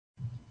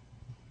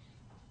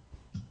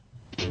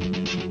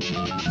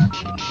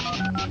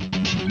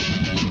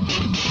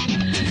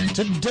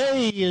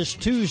Today is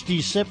Tuesday,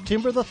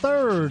 September the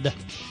 3rd.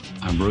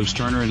 I'm Bruce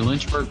Turner in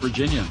Lynchburg,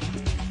 Virginia.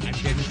 I'm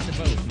Dennis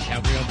DeVoe from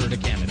Calgary, Alberta,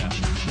 Canada.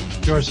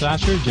 George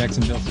Sasser,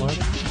 Jacksonville,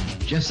 Florida.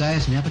 Jeff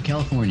Zayas, Napa,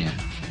 California.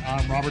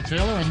 I'm Robert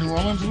Taylor in New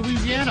Orleans,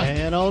 Louisiana.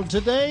 And on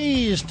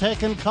today's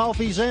Tech and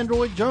Coffee's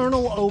Android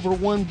Journal, over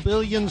 1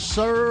 billion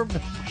served.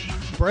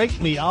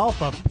 Break me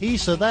off a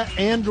piece of that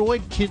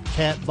Android Kit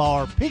Kat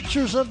bar.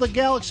 Pictures of the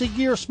Galaxy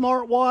Gear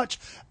smartwatch.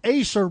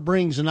 Acer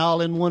brings an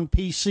all-in-one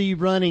PC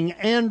running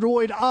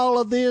Android. All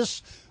of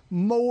this,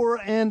 more,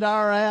 and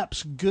our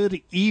apps.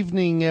 Good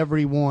evening,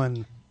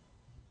 everyone.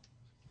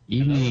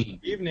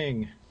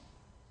 Evening.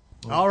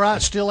 All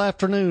right, still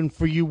afternoon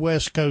for you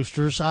West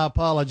Coasters. I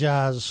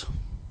apologize.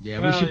 Yeah,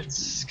 Well,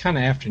 it's kind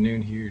of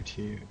afternoon here,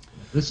 too.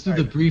 Let's do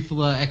the brief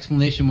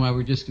explanation why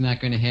we're just not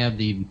going to have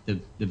the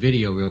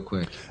video real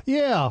quick.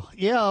 Yeah,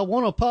 I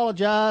want to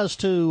apologize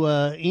to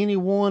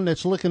anyone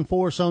that's looking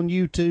for us on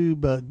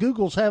YouTube.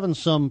 Google's having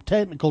some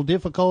technical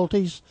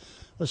difficulties.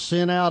 I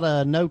sent out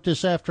a note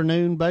this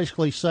afternoon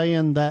basically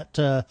saying that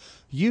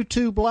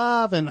YouTube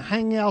Live and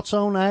Hangouts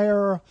on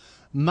Air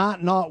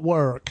might not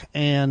work.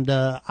 And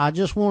I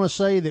just want to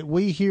say that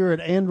we here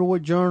at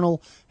Android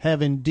Journal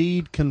have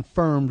indeed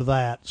confirmed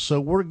that. So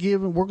we're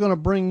going to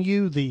bring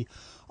you the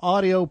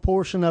audio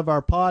portion of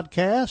our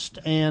podcast,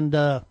 and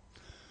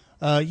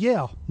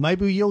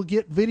maybe you'll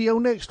get video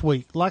next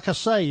week. Like I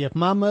say, if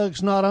my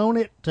mug's not on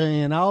it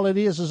and all it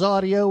is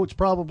audio, it's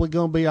probably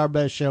going to be our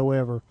best show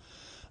ever.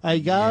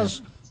 Hey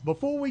guys,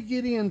 before we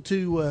get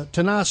into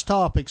tonight's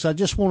topics, I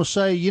just want to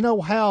say, you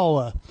know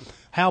how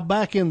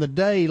back in the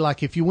day,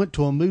 like if you went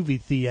to a movie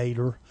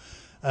theater,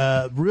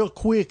 real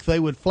quick they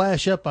would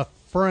flash up a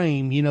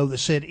frame, that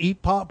said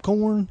 "Eat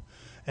popcorn."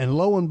 And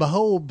lo and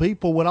behold,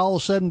 people would all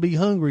of a sudden be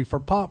hungry for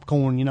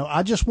popcorn.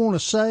 I just want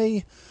to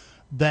say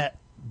that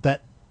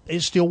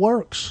it still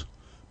works.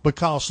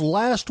 Because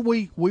last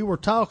week we were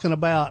talking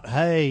about,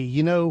 hey,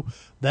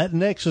 that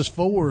Nexus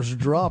 4's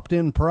dropped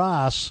in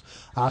price.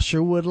 I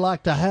sure would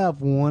like to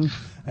have one.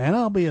 And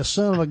I'll be a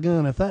son of a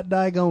gun if that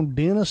daggone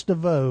Dennis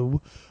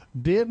DeVoe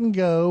didn't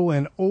go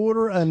and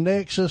order a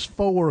Nexus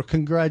 4.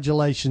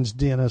 Congratulations,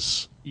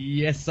 Dennis.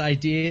 Yes, I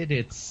did.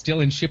 It's still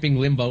in shipping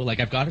limbo.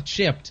 Like, I've got it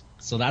shipped.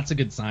 So that's a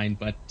good sign,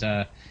 but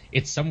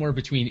it's somewhere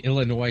between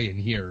Illinois and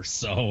here.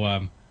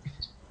 So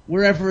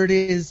wherever it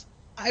is,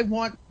 I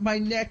want my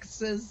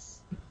Nexus.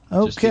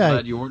 Okay. Just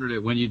glad you ordered it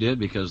when you did,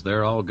 because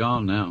they're all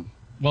gone now.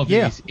 Well, the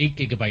 8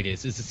 gigabyte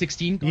is the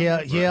 16 gone?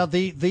 Yeah,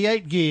 the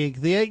 8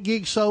 gig. The 8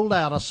 gig sold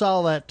out. I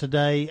saw that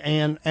today.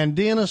 And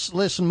Dennis,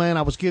 listen, man,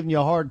 I was giving you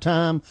a hard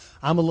time.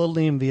 I'm a little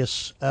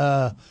envious.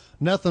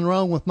 Nothing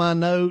wrong with my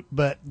Note,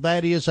 but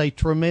that is a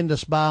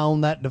tremendous buy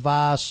on that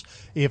device.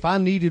 If I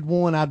needed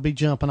one, I'd be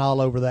jumping all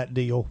over that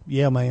deal.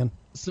 Yeah, man.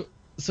 So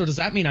does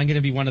that mean I'm going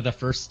to be one of the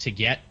first to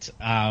get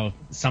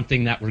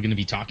something that we're going to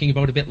be talking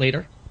about a bit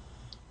later?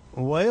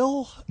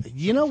 Well,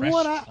 you know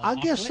what? I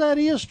guess that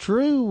is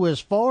true as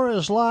far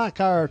as like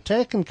our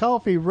Tech and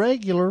Coffee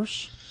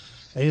regulars.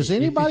 Is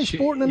anybody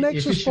sporting a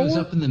Nexus 4? If it shows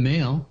up in the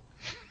mail.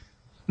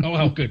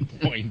 Oh, good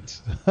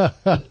point.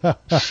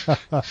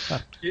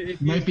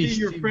 If you see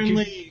your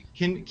friendly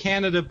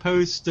Canada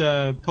Post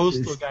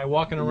postal guy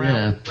walking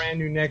around with a brand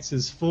new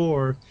Nexus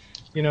 4,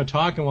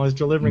 talking while he's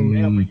delivering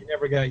mail, but you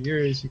never got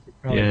yours, you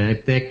could probably... Yeah,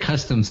 that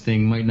customs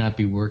thing might not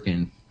be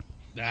working.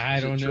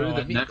 I don't know. True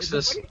that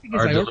Nexus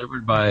are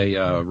delivered by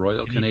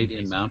Royal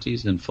Canadian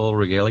Mounties in full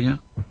regalia?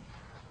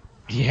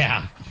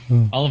 Yeah.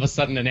 All of a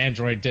sudden, an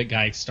Android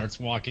guy starts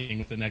walking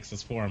with the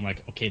Nexus 4. I'm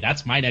like, okay,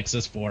 that's my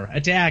Nexus 4.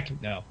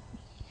 Attack! No.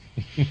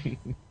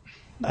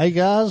 Hey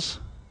guys,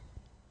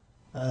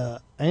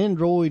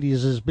 Android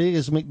is as big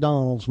as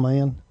McDonald's,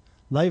 man.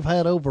 They've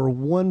had over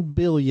 1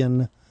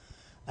 billion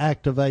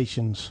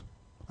activations.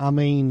 I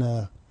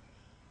mean,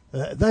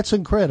 that's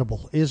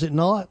incredible, is it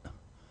not?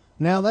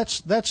 Now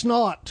that's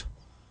not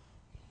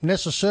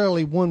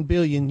necessarily 1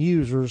 billion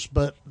users,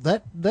 but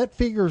that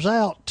figures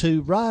out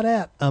to right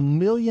at 1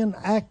 million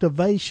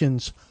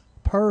activations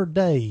per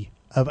day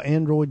of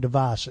Android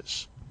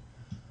devices.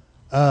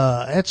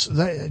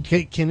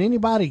 Can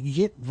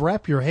anybody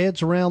wrap your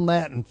heads around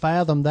that and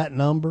fathom that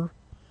number?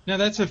 Now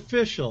that's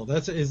official.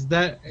 Is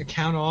that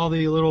account all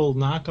the little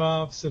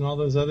knockoffs and all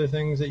those other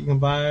things that you can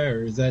buy,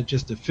 or is that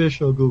just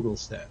official Google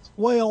stats?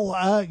 Well,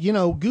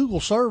 Google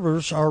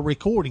servers are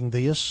recording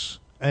this,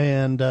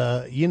 and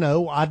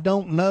I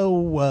don't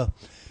know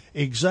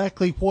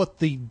exactly what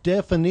the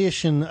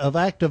definition of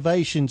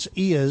activations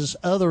is,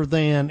 other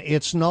than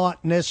it's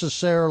not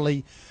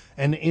necessarily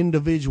an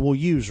individual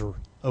user.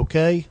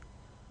 Okay.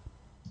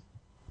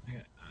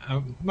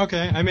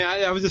 Okay. I mean,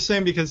 I was just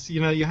saying because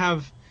you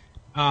have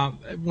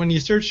when you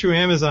search through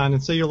Amazon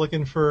and say you're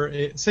looking for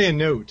a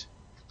Note.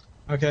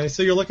 Okay,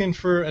 so you're looking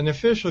for an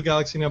official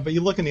Galaxy Note, but you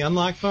look in the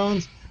unlocked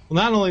phones. Well,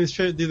 not only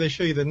do they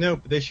show you the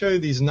Note, but they show you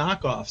these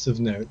knockoffs of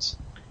Notes.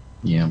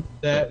 Yeah.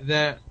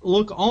 That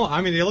look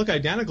they look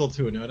identical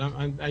to a Note.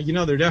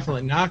 They're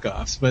definitely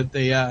knockoffs, but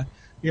they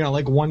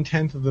like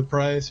 1/10 of the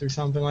price or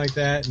something like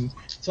that. And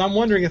so I'm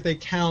wondering if they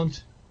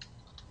count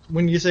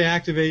when you say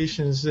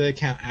activations, they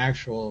count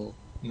actual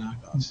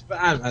knockoffs. But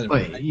I don't know.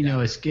 But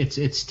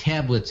it's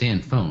tablets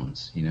and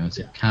phones. It's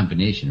a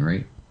combination,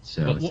 right?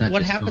 So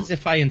what happens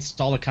if I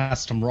install a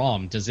custom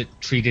ROM? Does it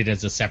treat it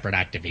as a separate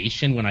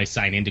activation when I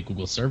sign into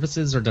Google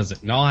services, or does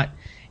it not?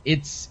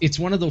 It's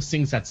one of those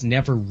things that's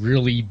never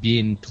really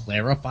been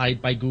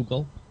clarified by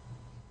Google.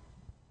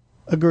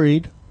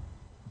 Agreed.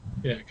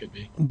 Yeah, it could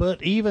be.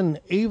 But even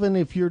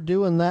if you're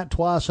doing that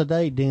twice a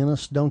day,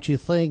 Dennis, don't you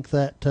think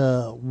that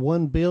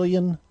 1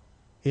 billion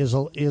is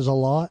a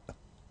lot?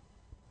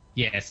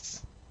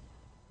 Yes.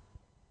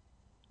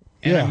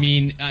 And yeah. I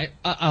mean,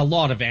 a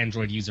lot of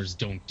Android users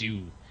don't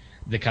do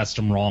the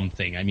custom ROM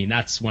thing. I mean,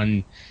 that's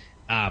when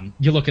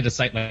you look at a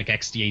site like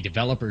XDA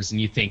Developers and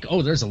you think,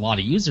 oh, there's a lot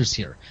of users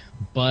here.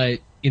 But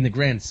in the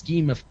grand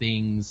scheme of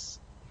things,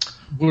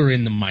 we're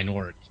in the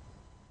minority.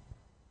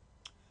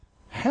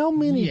 How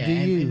many do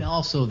you... And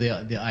also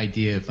the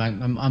idea, if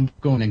I'm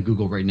going on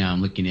Google right now,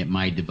 I'm looking at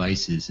my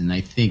devices, and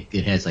I think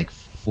it has like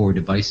 4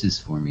 devices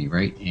for me,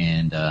 right?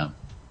 And I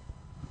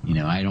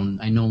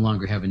no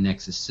longer have a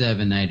Nexus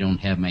 7. I don't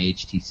have my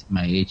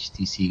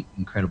HTC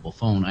Incredible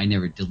phone. I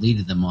never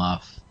deleted them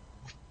off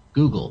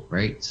Google,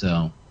 right?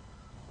 So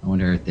I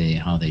wonder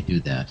how they do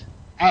that.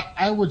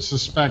 I would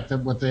suspect that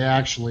what they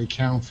actually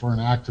count for an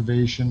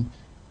activation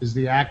is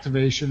the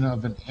activation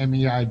of an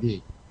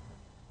MEID.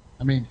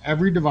 I mean,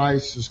 every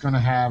device is going to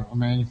have a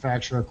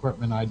manufacturer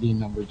equipment ID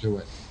number to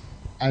it,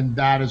 and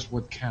that is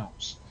what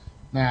counts.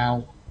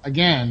 Now,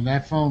 again,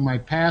 that phone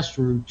might pass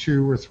through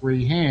 2 or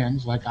 3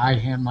 hands, like I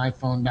hand my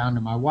phone down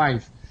to my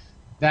wife.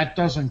 That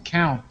doesn't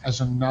count as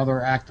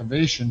another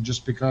activation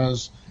just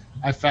because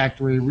I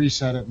factory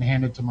reset it and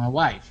hand it to my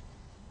wife.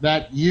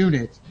 That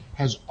unit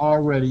has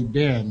already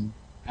been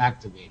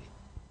activated.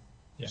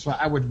 Yeah. So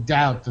I would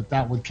doubt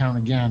that would count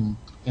again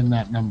in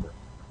that number.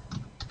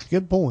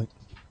 Good point.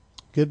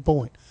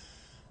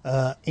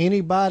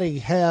 Anybody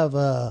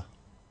have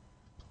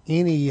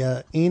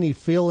any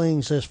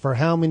feelings as for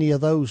how many of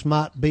those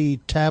might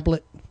be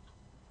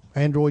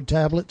Android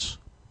tablets?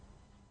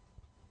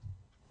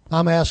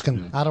 I'm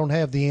asking. I don't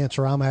have the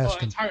answer. I'm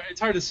asking. Well, it's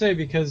hard to say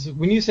because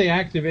when you say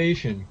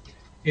activation,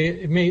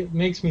 it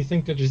makes me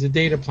think that there's a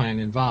data plan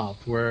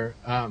involved where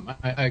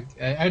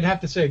I'd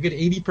have to say a good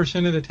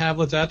 80% of the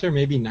tablets out there,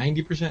 maybe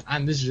 90%,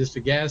 and this is just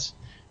a guess,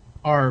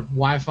 are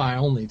Wi-Fi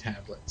only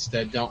tablets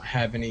that don't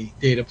have any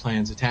data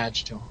plans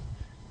attached to them,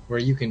 where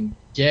you can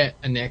get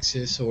a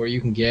Nexus or you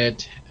can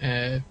get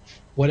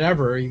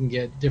whatever, you can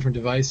get different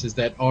devices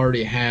that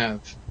already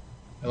have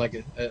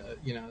like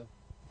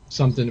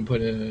something to put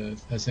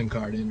a SIM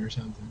card in or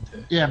something.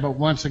 Yeah, but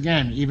once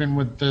again, even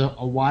with a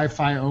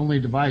Wi-Fi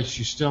only device,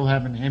 you still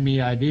have an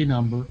MEID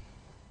number,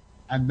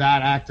 and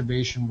that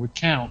activation would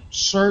count.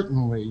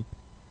 Certainly,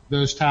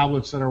 those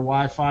tablets that are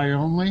Wi-Fi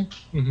only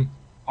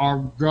are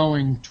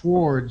going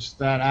towards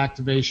that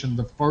activation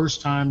the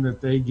first time that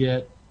they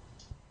get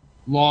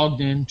logged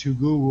into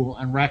Google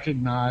and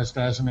recognized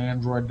as an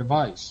Android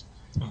device.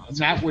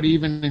 That would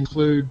even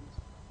include,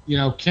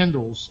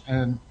 Kindles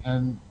and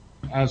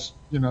as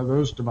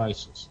those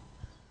devices.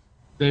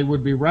 They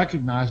would be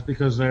recognized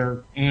because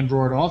they're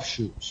Android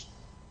offshoots.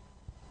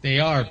 They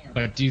are,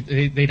 but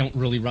they don't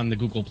really run the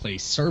Google Play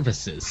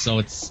services, so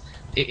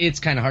it's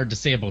kind of hard to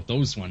say about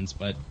those ones.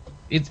 But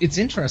it's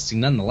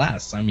interesting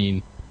nonetheless. I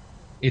mean,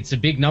 it's a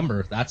big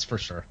number, that's for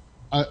sure.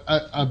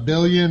 A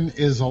billion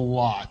is a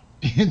lot.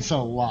 It's a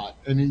lot.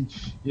 And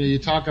you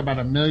talk about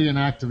 1 million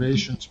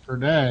activations per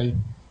day,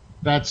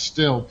 that's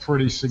still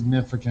pretty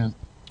significant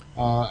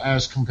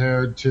as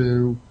compared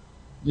to,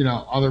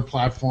 other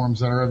platforms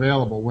that are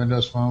available,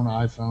 Windows Phone,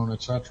 iPhone,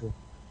 etc.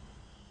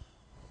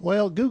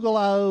 Well, Google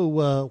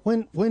I/O,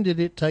 when did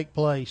it take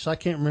place? I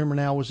can't remember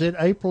now. Was it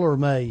April or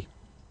May?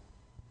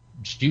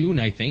 June,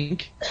 I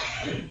think.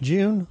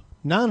 June?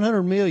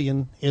 900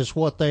 million is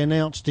what they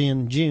announced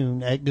in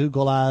June at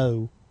Google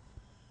I/O.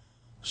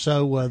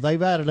 So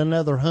they've added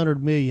another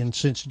 100 million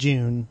since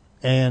June.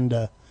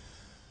 And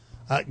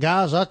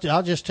guys,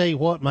 I'll just tell you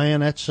what,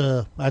 man,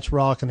 that's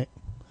rocking it.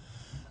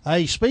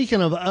 Hey,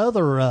 speaking of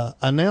other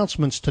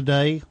announcements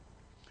today,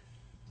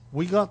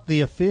 we got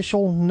the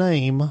official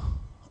name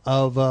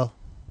of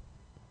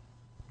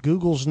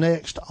Google's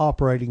next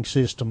operating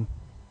system.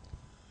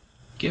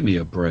 Give me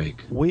a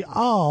break. We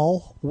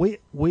all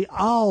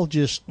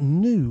just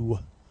knew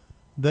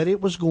that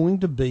it was going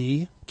to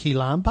be Key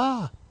Lime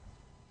Pie.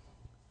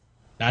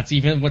 That's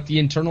even what the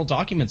internal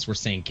documents were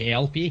saying,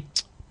 KLP.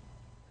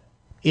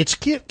 It's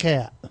Kit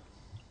Kat.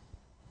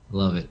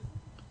 Love it.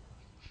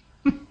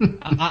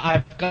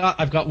 I've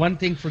got one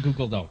thing for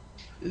Google though.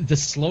 The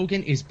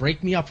slogan is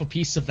 "Break me off a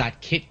piece of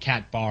that Kit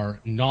Kat bar,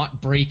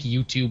 not break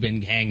YouTube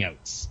and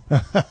Hangouts."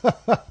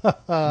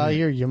 I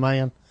hear you,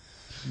 man.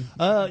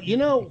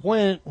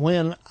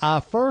 When I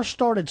first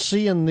started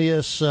seeing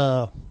this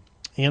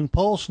in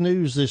Pulse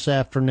News this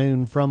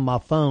afternoon from my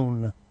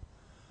phone,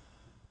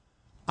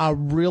 I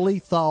really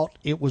thought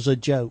it was a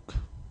joke.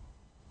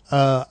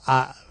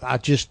 I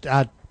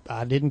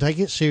didn't take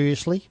it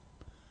seriously.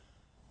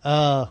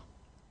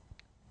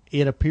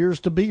 It appears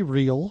to be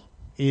real.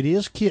 It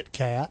is Kit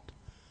Kat.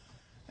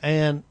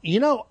 And, you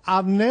know,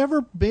 I've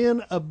never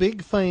been a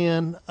big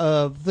fan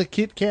of the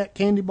Kit Kat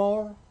candy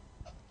bar.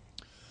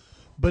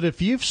 But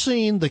if you've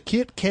seen the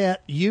Kit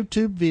Kat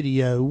YouTube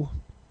video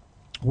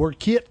where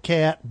Kit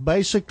Kat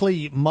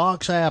basically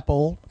mocks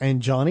Apple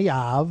and Johnny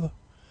Ive,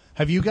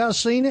 have you guys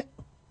seen it?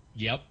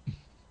 Yep.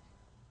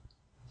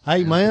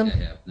 Hey,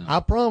 man,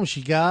 I promise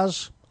you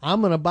guys,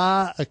 I'm going to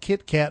buy a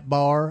Kit Kat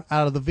bar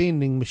out of the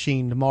vending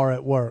machine tomorrow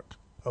at work,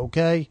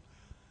 okay?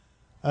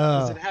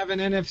 Does it have an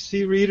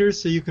NFC reader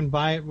so you can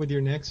buy it with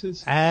your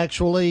Nexus?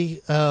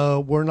 Actually,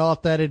 we're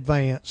not that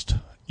advanced.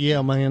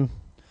 Yeah, man.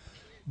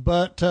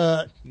 But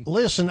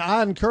listen,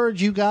 I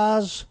encourage you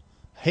guys,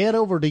 head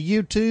over to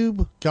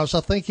YouTube, because I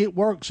think it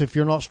works if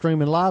you're not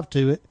streaming live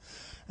to it.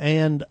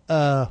 And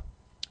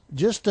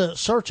just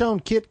search on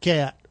Kit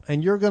Kat,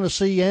 and you're going to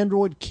see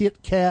Android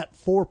Kit Kat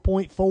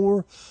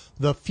 4.4,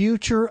 the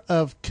future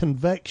of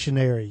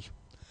confectionery.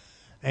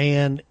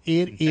 And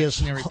it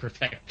is...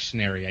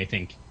 Perfectionary, I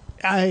think.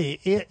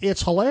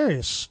 It's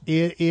hilarious.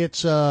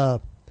 It's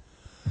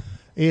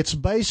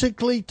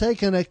basically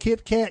taking a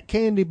Kit Kat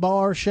candy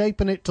bar,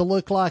 shaping it to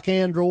look like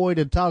Android,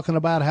 and talking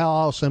about how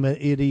awesome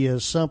it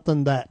is.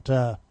 Something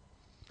that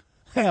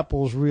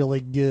Apple's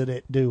really good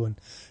at doing.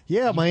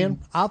 Yeah, man.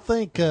 I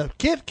think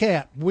Kit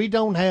Kat, we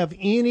don't have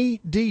any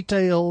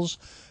details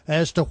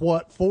as to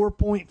what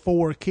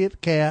 4.4 Kit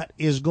Kat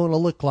is going to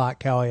look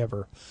like,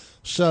 however.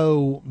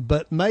 So,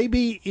 but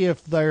maybe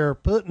if they're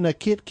putting a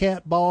Kit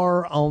Kat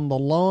bar on the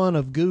lawn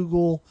of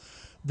Google,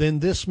 then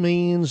this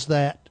means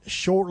that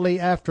shortly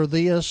after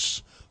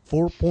this,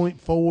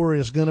 4.4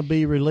 is going to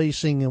be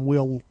releasing, and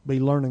we'll be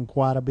learning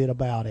quite a bit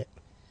about it.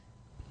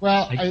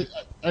 Well,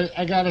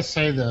 I got to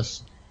say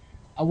this.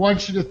 I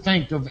want you to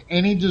think of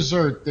any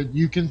dessert that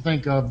you can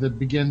think of that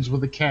begins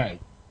with a K.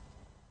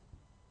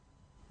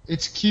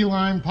 It's key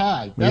lime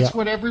pie. That's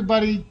what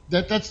everybody,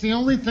 that's the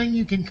only thing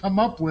you can come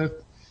up with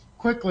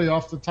quickly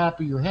off the top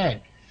of your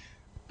head.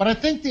 But I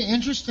think the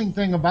interesting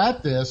thing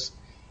about this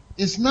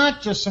is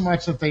not just so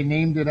much that they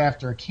named it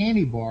after a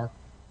candy bar,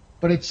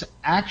 but it's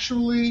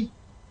actually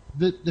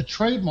the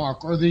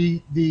trademark or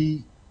the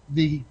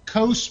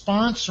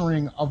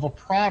co-sponsoring of a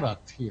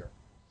product here.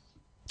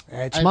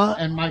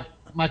 And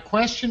my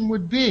question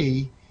would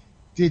be,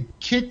 did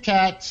Kit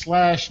Kat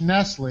 /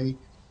 Nestle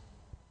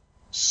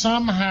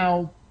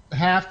somehow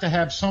have to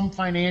have some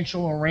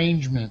financial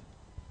arrangement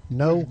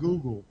with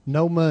Google?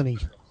 No money.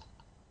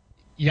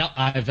 Yeah,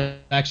 I've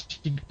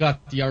actually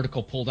got the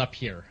article pulled up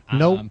here.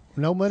 No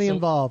money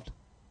involved.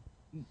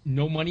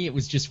 No money. It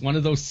was just one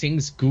of those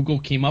things Google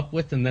came up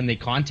with, and then they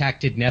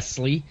contacted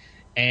Nestle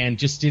and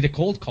just did a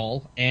cold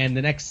call. And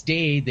the next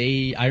day,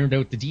 they ironed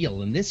out the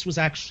deal. And this was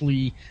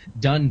actually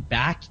done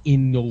back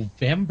in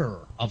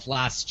November of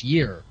last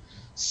year.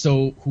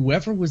 So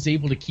whoever was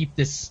able to keep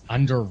this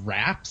under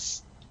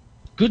wraps,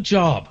 good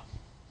job.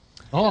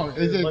 Oh,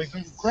 it's an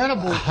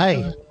incredible,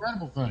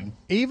 incredible thing.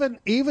 Even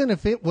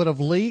if it would have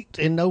leaked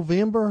in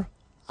November,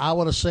 I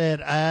would have said,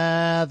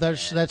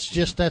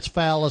 that's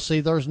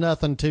fallacy. There's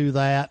nothing to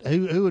that.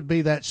 Who would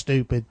be that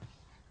stupid?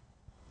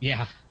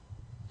 Yeah.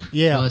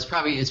 Yeah. Well,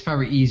 it's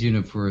probably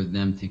easier for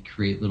them to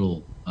create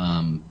little,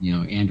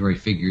 Android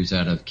figures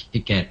out of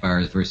Kit Kat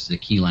bars versus a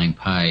key lime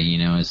pie. You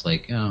know, it's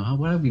like, why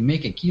don't we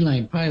make a key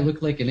lime pie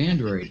look like an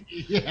Android?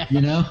 Yeah. You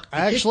know.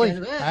 Actually,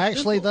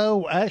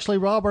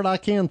 Robert, I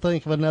can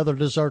think of another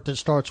dessert that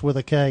starts with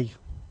a K.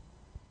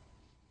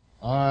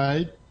 All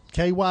right.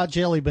 KY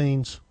jelly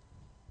beans.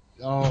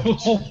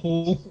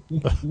 Oh.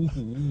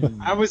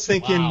 I was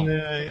thinking,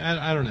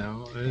 I don't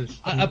know.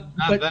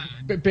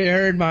 But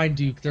bear in mind,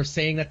 Duke, they're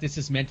saying that this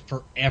is meant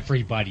for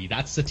everybody.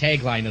 That's the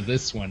tagline of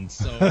this one.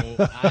 So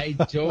I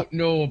don't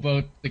know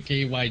about the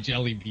KY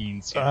jelly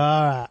beans here.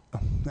 All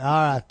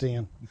right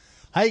then.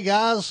 Hey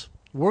guys,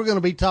 we're going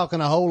to be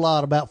talking a whole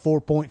lot about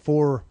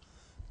 4.4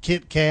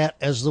 Kit Kat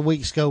as the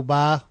weeks go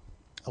by.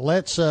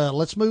 Let's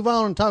move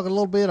on and talk a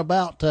little bit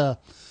about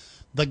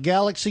the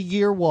Galaxy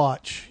Gear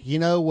Watch. You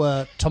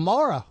know,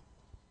 tomorrow,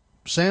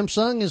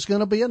 Samsung is going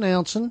to be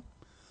announcing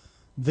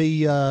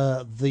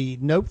the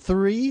Note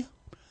 3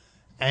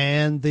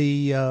 and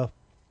the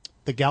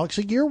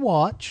Galaxy Gear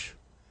Watch,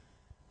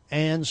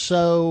 and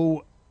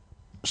so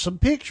some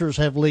pictures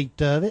have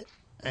leaked of it.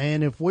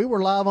 And if we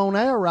were live on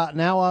air right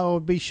now, I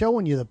would be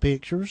showing you the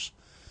pictures.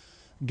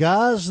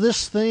 Guys,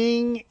 this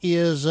thing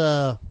is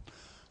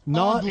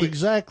not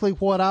exactly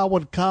what I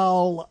would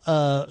call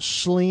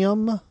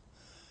slim.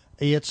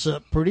 It's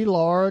pretty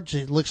large.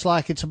 It looks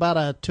like it's about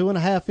a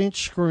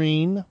 2.5-inch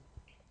screen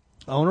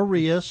on a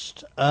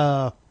wrist.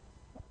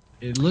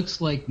 It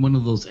looks like one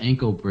of those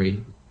ankle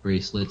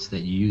bracelets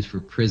that you use for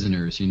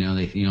prisoners. You know,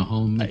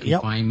 home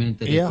confinement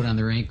that they put on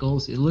their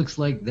ankles. It looks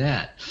like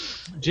that.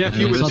 Jeff,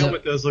 you would know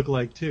what those look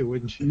like too,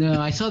 wouldn't you? No,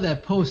 I saw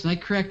that post and I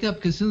cracked up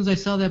because as soon as I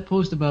saw that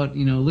post about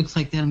looks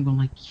like that, I'm going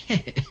like,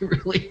 yeah, it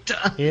really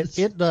does.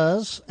 It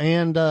does,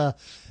 and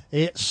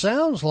it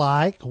sounds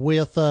like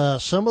with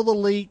some of the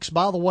leaks.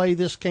 By the way,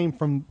 this came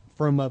from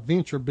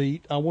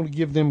VentureBeat. I want to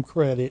give them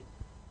credit.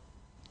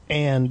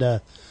 And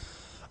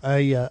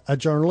a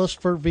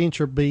journalist for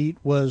VentureBeat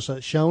was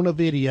shown a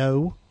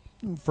video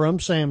from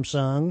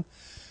Samsung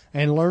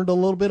and learned a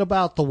little bit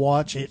about the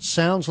watch. It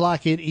sounds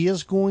like it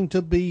is going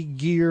to be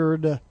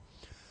geared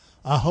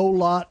a whole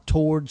lot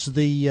towards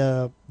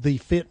the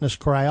fitness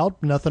crowd.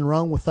 Nothing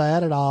wrong with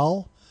that at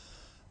all.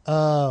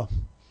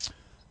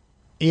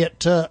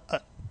 It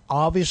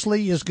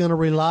obviously is going to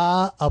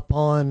rely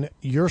upon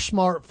your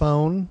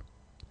smartphone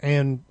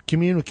and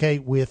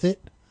communicate with it.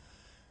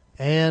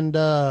 And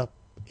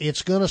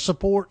it's going to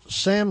support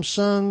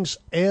Samsung's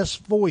S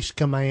voice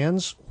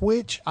commands,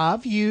 which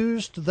I've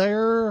used.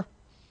 They're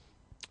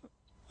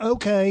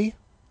okay.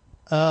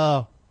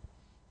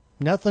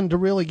 Nothing to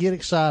really get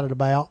excited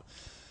about.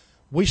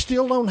 We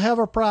still don't have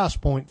a price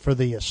point for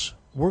this.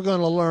 We're going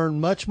to learn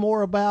much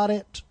more about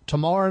it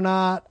tomorrow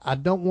night. I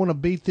don't want to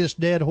beat this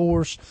dead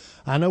horse.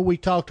 I know we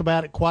talked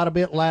about it quite a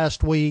bit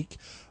last week,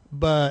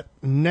 but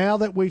now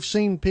that we've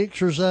seen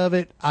pictures of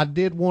it, I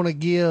did want to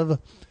give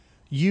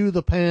you,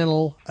 the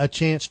panel, a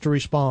chance to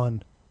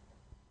respond.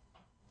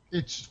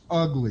 It's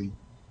ugly.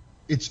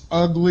 It's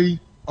ugly,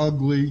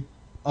 ugly,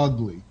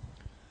 ugly.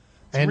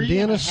 And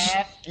Dennis,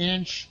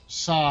 3.5-inch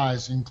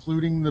size,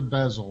 including the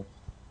bezel.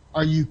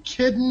 Are you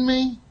kidding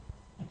me?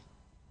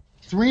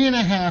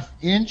 3.5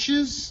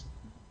 inches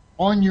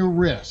on your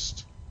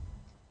wrist.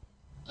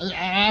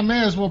 I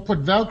may as well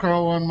put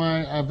Velcro on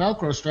my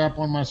Velcro strap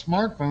on my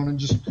smartphone and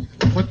just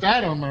put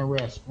that on my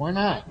wrist. Why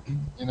not?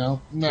 You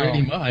know, no.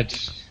 Pretty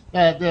much.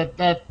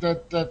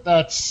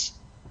 That's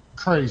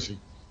crazy.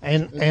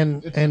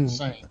 It's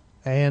insane.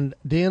 And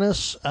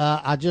Dennis,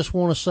 I just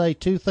want to say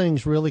two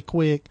things really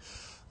quick.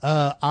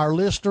 Our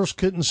listeners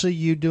couldn't see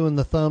you doing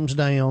the thumbs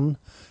down,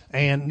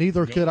 and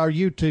neither could our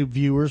YouTube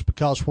viewers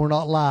because we're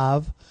not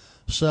live.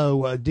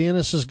 So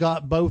Dennis has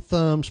got both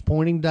thumbs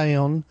pointing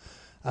down,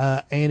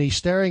 and he's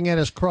staring at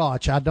his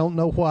crotch. I don't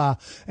know why.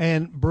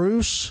 And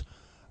Bruce,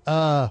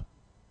 more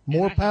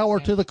power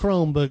to the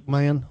Chromebook,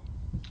 man.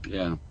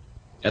 Yeah.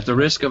 At the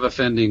risk of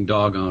offending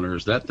dog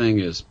owners, that thing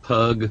is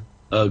pug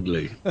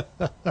ugly.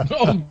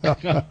 Oh,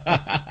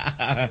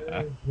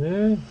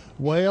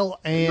 Well,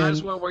 and You might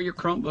as well wear your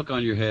Chromebook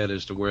on your head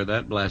as to wear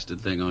that blasted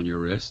thing on your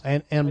wrist.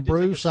 and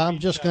Bruce, I'm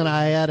just going to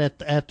add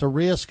at the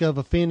risk of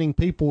offending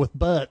people with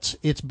butts,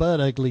 it's butt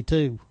ugly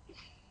too.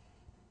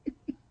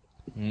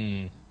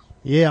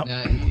 Yeah.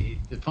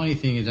 The funny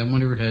thing is, I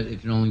wonder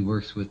if it only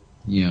works with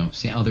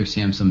other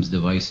Samsung's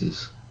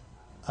devices.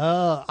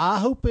 I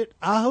hope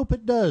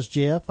it does,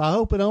 Jeff. I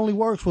hope it only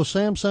works with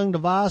Samsung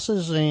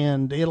devices,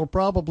 and it'll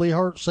probably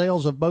hurt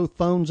sales of both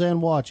phones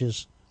and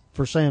watches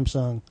for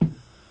Samsung.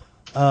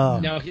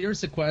 Now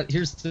here's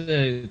just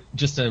a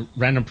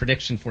random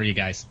prediction for you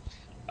guys,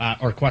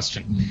 or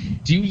question.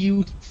 Do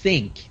you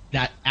think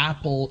that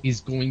Apple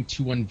is going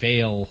to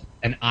unveil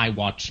an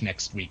iWatch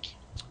next week?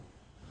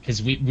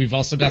 Because we've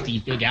also got the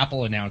big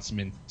Apple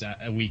announcement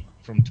a week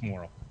from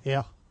tomorrow.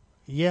 Yeah.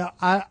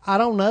 I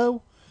don't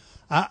know.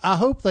 I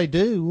hope they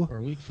do. Or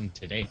a week from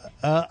today.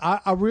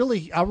 I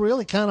really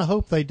kind of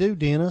hope they do,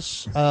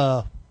 Dennis.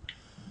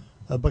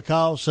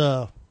 Because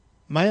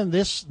man,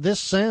 this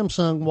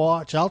Samsung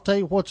watch, I'll tell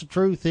you what's the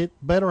truth. It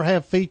better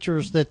have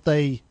features that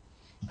they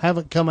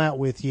haven't come out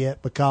with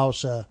yet.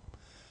 Because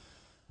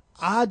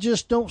I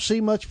just don't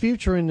see much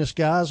future in this,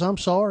 guys. I'm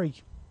sorry.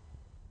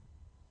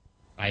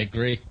 I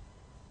agree.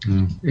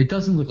 It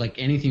doesn't look like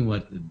anything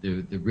what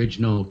the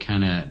original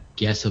kind of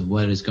guess of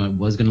what was going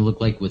to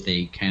look like, with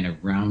a kind of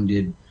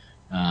rounded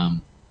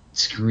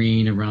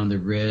screen around the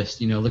wrist.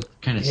 Looked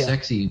kind of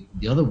sexy.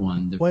 The other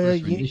one,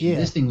 first rendition,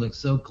 this thing looks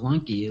so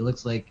clunky. It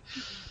looks like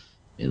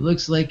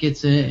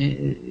it's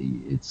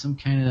some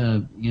kind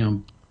of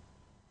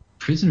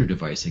prisoner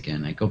device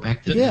again. I go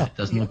back to that. It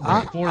doesn't look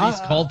right. Before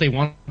he's called, they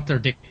want their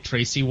Dick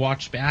Tracy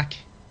watch back.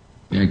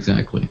 Yeah,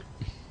 exactly.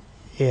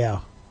 Yeah.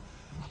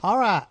 All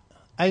right.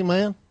 Hey,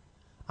 man,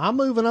 I'm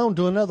moving on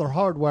to another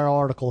hardware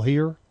article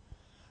here.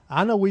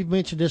 I know we've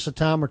mentioned this a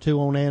time or two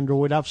on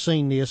Android. I've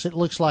seen this. It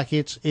looks like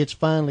it's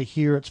finally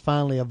here. It's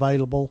finally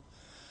available.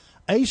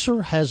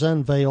 Acer has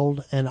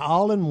unveiled an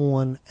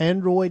all-in-one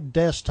Android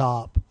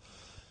desktop.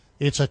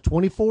 It's a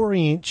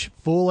 24-inch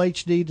full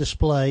HD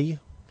display.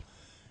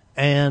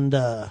 And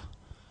I'll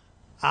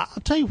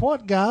tell you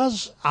what,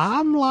 guys,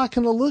 I'm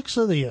liking the looks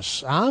of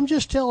this. I'm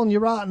just telling you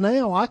right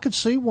now, I could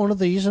see one of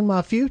these in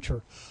my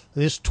future.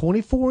 This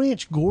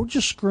 24-inch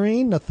gorgeous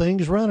screen, the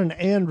thing's running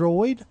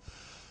Android.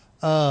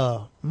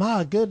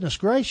 My goodness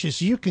gracious,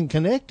 you can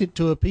connect it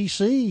to a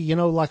PC,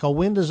 like a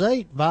Windows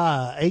 8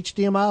 via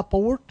HDMI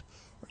port,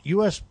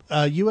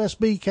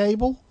 USB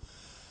cable.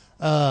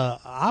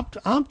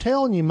 I'm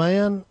telling you,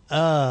 man,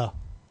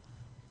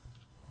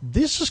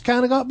 this has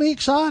kind of got me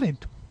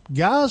excited.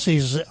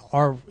 Guys,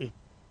 are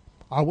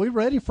we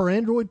ready for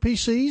Android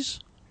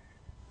PCs?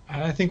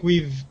 I think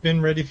we've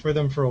been ready for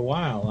them for a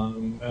while.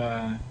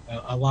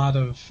 A lot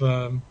of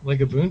like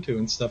Ubuntu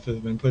and stuff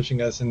have been pushing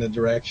us in the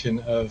direction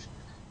of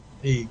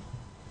a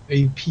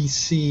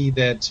PC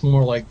that's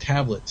more like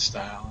tablet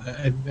style.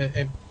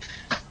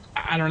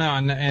 I don't know,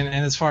 and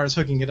as far as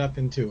hooking it up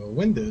into a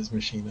Windows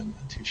machine, I'm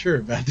not too sure,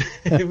 but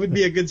it would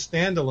be a good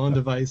standalone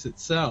device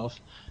itself.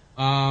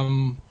 I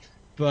mean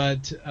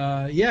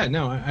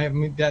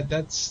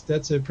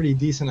that's a pretty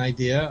decent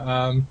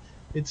idea.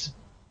 It's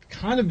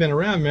kind of been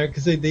around, man,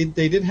 because they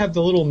did have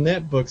the little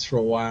netbooks for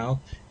a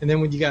while, and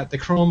then when you got the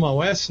Chrome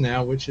OS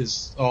now, which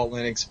is all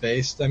Linux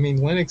based, I mean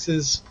Linux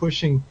is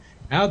pushing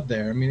out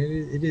there. I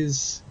mean it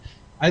is.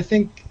 I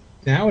think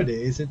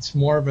nowadays it's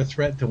more of a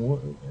threat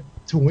to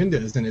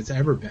Windows than it's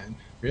ever been,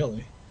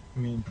 really. I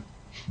mean,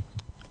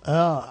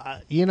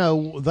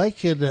 they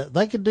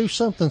could do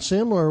something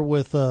similar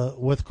with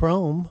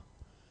Chrome,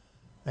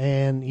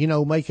 and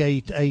make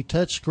a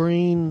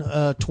touchscreen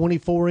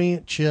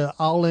 24-inch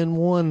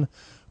all-in-one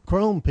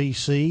Chrome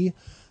PC.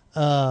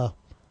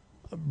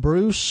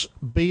 Bruce,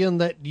 being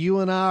that you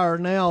and I are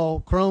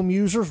now Chrome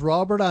users,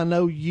 Robert, I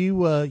know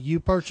you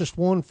purchased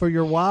one for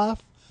your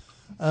wife.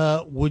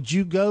 Would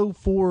you go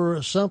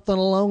for something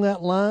along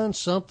that line,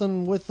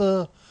 something with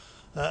a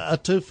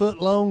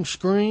 2-foot-long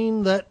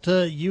screen that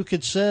you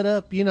could set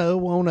up,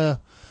 on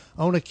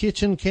a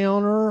kitchen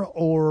counter,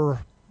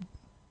 or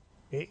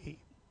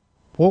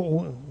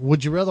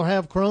would you rather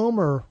have Chrome,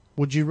 or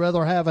would you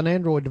rather have an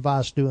Android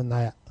device doing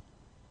that?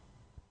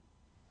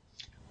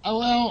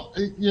 Well,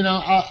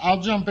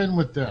 I'll jump in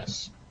with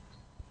this.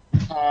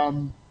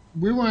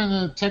 We were in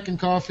a Tech and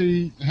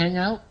Coffee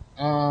Hangout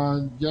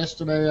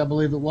yesterday, I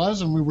believe it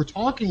was, and we were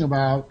talking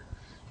about,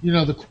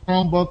 the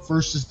Chromebook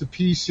versus the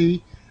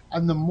PC.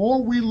 And the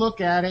more we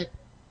look at it,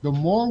 the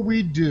more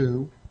we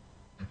do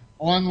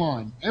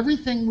online.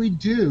 Everything we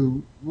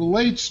do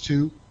relates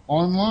to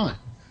online.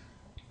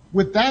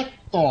 With that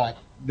thought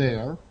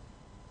there,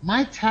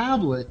 my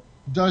tablet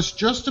does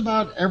just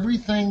about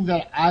everything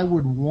that I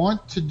would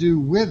want to do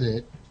with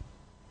it,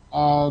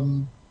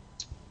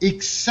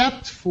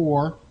 except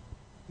for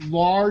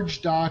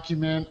large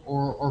document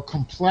or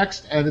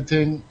complex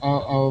editing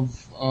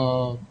of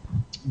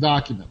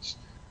documents.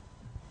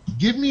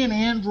 Give me an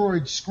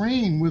Android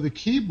screen with a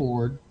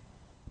keyboard,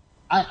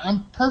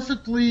 I'm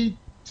perfectly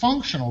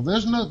functional.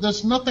 There's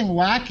nothing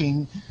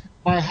lacking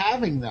by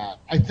having that.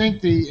 I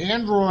think the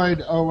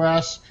Android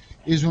OS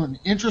is an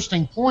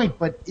interesting point,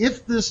 but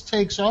if this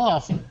takes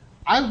off,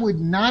 I would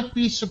not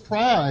be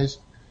surprised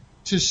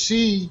to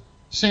see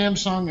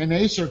Samsung and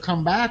Acer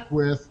come back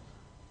with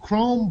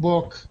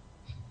Chromebook,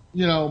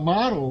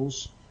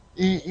 models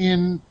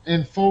in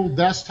full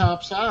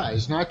desktop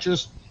size, not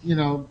just,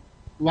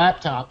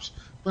 laptops,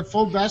 but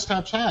full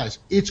desktop size.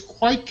 It's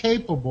quite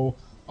capable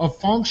of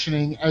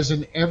functioning as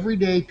an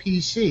everyday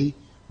PC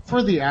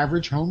for the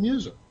average home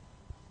user.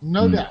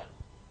 No doubt.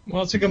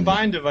 Well, it's a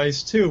combined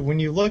device, too. When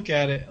you look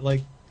at it,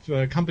 like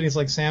companies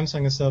like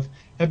Samsung and stuff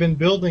have been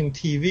building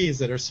TVs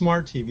that are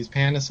smart TVs,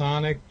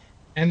 Panasonic,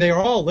 and they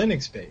are all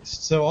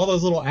Linux-based. So all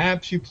those little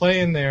apps you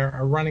play in there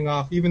are running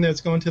off, even though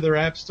it's going to their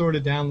app store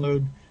to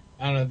download,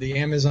 I don't know, the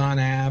Amazon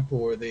app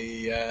or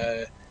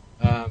the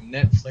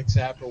Netflix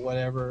app or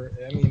whatever.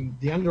 I mean,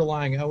 the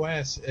underlying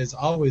OS has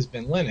always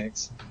been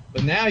Linux,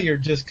 but now you're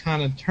just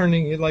kind of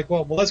turning it like,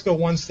 well, let's go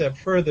one step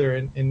further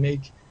and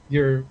make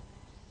your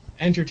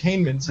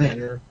entertainment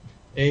center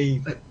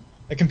a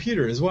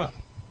computer as well.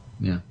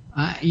 Yeah.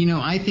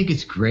 I think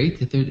it's great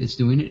that it's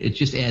doing it. It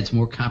just adds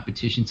more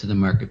competition to the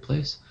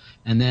marketplace.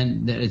 And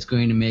then that it's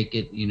going to make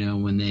it,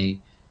 when they,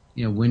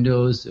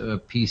 Windows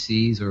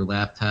PCs or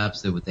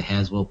laptops that with the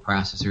Haswell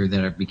processor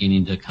that are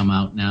beginning to come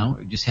out now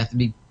just have to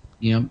be,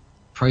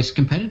 price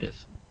competitive,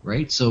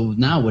 right? So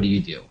now what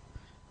do?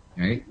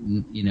 Right?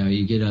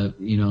 You get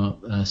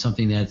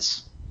something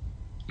that's,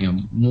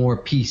 more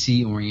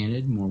PC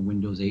oriented, more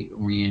Windows 8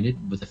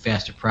 oriented with a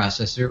faster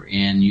processor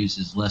and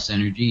uses less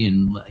energy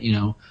and,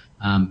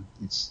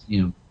 it's,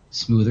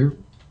 smoother.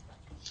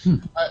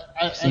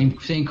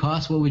 Same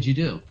cost. What would you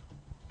do?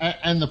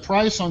 And the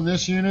price on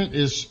this unit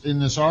is, in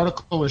this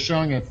article, is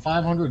showing at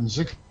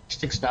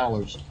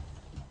 $566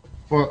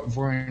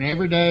 for an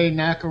everyday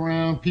knock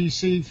around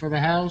PC for the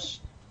house.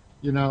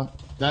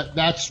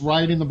 That's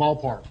right in the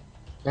ballpark.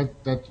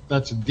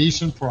 That's a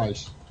decent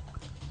price.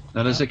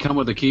 Now, does it come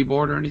with a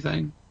keyboard or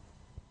anything?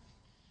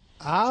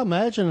 I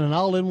imagine an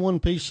all-in-one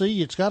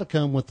PC, it's got to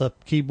come with a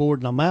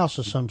keyboard and a mouse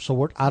of some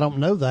sort. I don't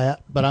know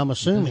that, but I'm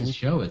assuming. It doesn't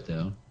show it,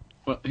 though.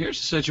 Well, here's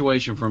the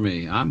situation for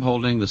me. I'm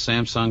holding the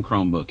Samsung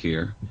Chromebook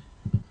here,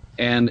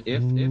 and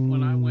if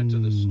when I went to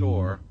the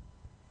store,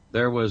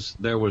 there was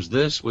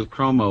this with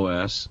Chrome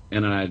OS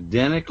and an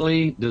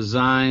identically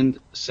designed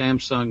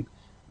Samsung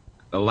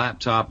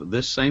laptop,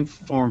 this same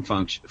form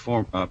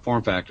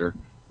factor,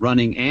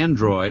 running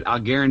Android, I'll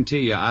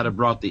guarantee you I'd have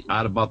bought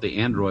the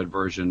Android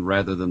version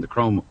rather than the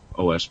Chrome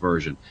OS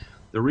version.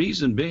 The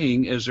reason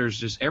being is there's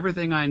just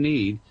everything I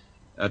need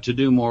to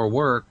do more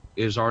work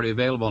is already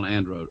available on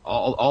Android.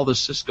 All the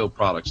Cisco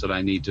products that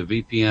I need to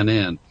VPN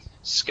in,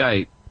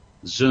 Skype,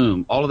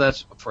 Zoom, all of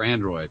that's for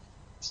Android.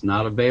 It's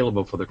not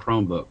available for the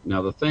Chromebook.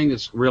 Now, the thing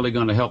that's really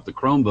going to help the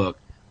Chromebook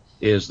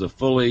is the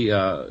fully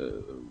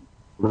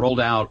rolled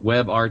out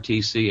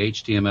WebRTC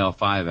HTML5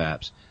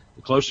 apps.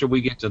 The closer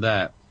we get to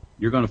that,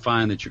 you're going to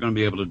find that you're going to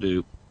be able to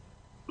do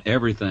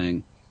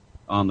everything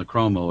on the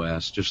Chrome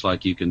OS, just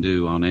like you can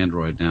do on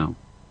Android now.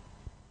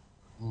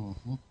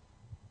 Mm-hmm.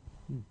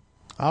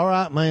 All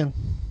right, man.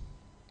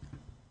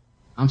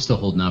 I'm still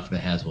holding out for the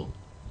Haswell.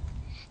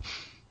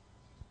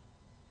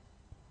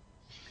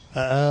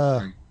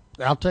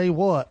 I'll tell you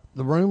what,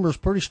 the rumor's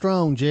pretty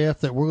strong, Jeff,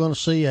 that we're going to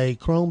see a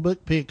Chromebook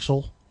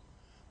Pixel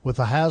with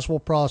a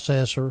Haswell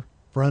processor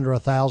for under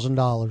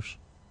 $1,000.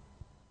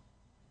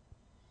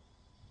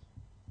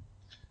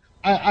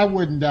 I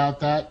wouldn't doubt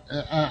that.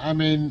 I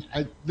mean,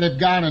 they've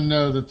got to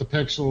know that the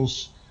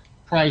Pixel's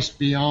priced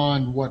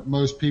beyond what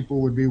most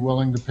people would be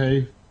willing to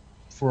pay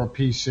for a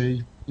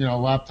PC, a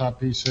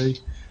laptop PC.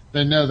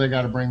 They know they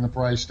got to bring the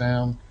price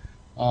down.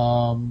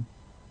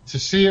 To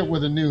see it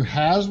with a new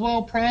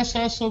Haswell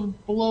processor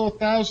below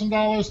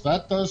 $1,000,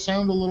 that does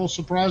sound a little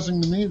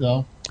surprising to me,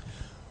 though.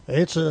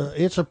 It's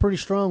a pretty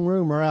strong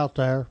rumor out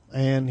there,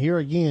 and here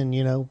again,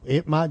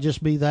 it might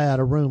just be that,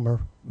 a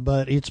rumor,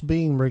 but it's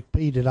being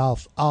repeated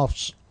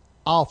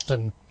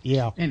often.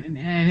 Yeah.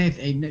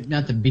 And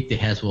not to beat the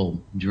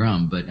Haswell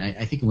drum, but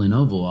I think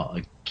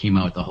Lenovo came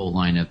out with the whole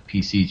line of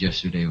PCs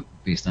yesterday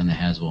based on the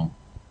Haswell.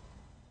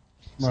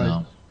 Right.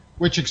 So.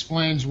 Which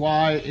explains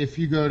why, if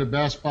you go to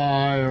Best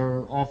Buy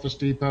or Office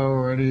Depot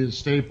or any of the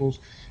Staples,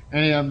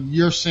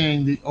 you're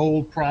seeing the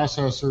old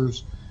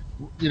processors.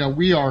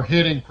 We are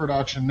hitting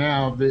production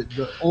now.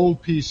 The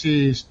old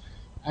PCs,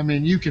 I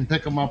mean, you can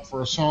pick them up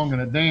for a song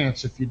and a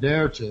dance if you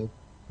dare to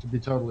be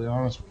totally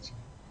honest with you.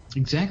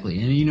 Exactly.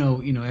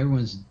 And,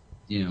 everyone's,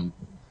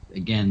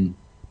 again,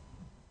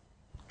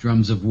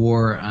 drums of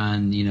war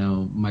on,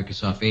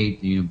 Microsoft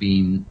 8,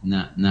 being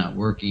not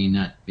working,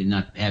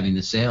 not having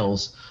the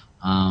sales.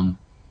 Who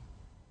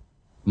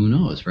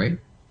knows, right?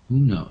 Who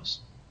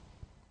knows?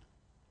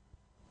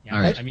 Yeah,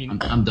 All right, I mean,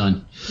 I'm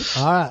done.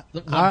 All right.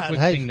 The All right. quick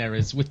thing there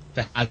is with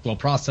the Haswell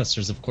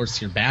processors, of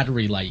course, your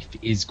battery life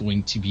is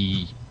going to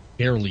be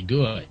fairly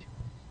good.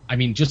 I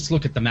mean, just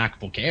look at the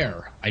MacBook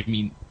Air. I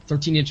mean,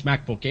 13-inch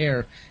MacBook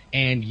Air,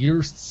 and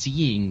you're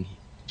seeing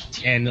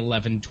 10,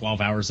 11,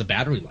 12 hours of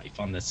battery life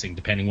on this thing,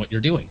 depending what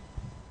you're doing.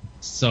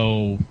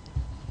 So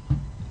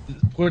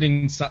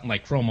putting something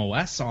like Chrome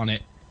OS on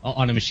it,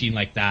 on a machine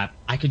like that,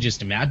 I could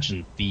just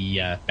imagine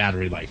the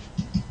battery life.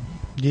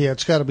 Yeah,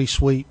 it's got to be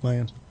sweet,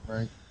 man.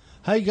 Right.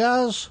 Hey,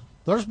 guys,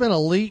 there's been a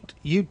leaked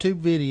YouTube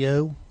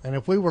video, and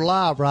if we were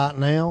live right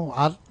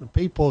now,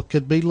 people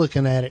could be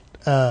looking at it.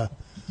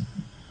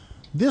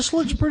 This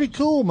looks pretty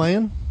cool,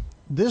 man.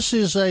 This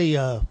is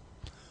the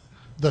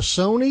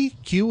Sony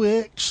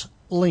QX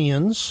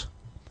lens.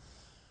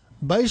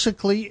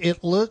 Basically,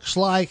 it looks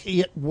like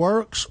it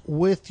works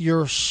with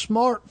your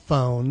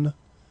smartphone,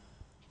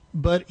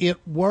 but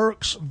it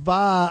works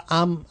via,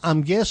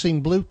 I'm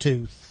guessing,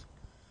 Bluetooth.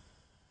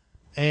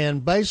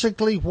 And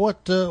basically,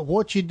 what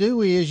you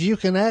do is you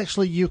can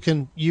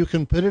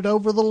put it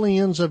over the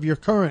lens of your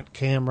current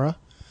camera,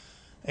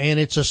 and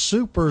it's a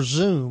super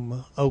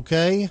zoom,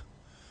 okay?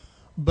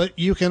 But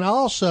you can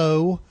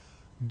also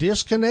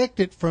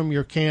disconnect it from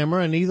your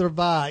camera, and either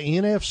via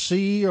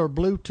NFC or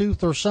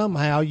Bluetooth or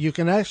somehow you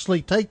can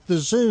actually take the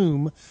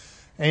zoom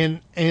and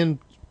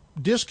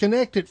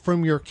disconnect it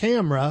from your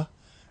camera,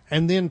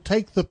 and then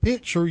take the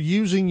picture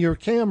using your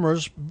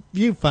camera's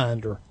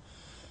viewfinder.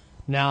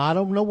 Now, I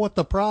don't know what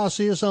the price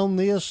is on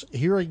this.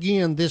 Here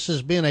again, this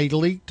has been a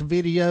leaked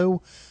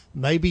video.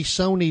 Maybe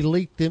Sony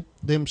leaked it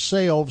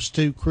themselves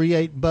to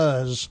create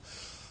buzz.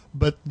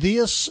 But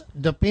this,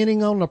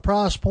 depending on the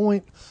price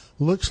point,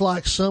 looks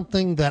like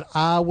something that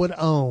I would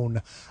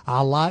own.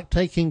 I like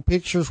taking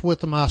pictures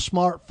with my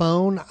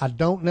smartphone. I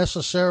don't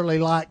necessarily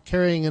like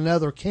carrying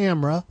another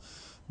camera,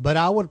 but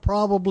I would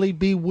probably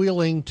be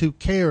willing to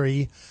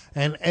carry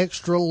an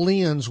extra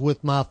lens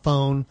with my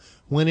phone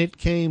when it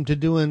came to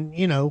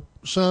doing,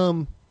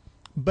 some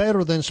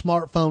better than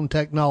smartphone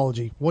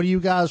technology. What do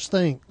you guys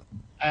think?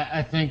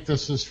 I think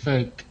this is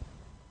fake.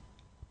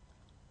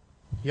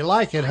 You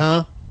like it,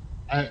 huh?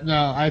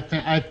 No, I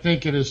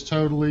think it is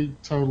totally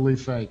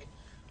fake.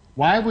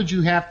 Why would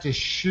you have to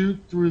shoot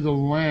through the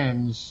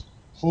lens,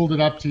 hold it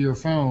up to your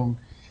phone,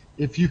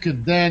 if you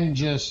could then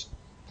just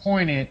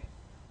point it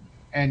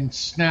and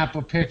snap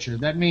a picture?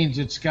 That means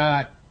it's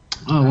got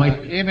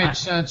image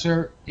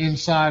sensor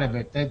inside of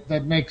it.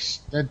 That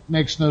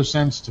makes no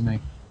sense to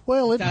me.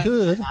 Well, it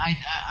could.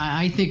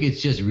 I think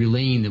it's just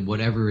relaying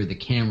whatever the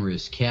camera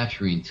is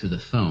capturing to the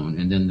phone,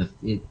 and then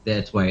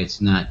that's why it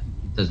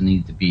doesn't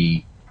need to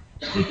be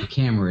the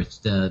camera. It's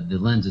the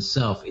lens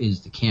itself is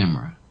the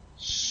camera.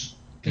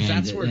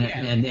 And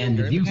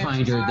the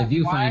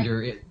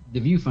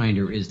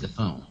viewfinder is the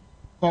phone.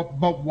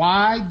 But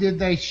why did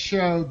they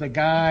show the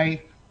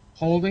guy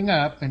holding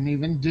up, and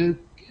even Duke,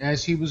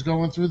 as he was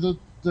going through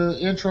the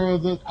intro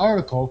of the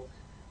article,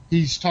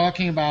 he's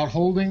talking about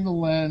holding the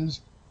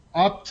lens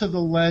up to the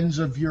lens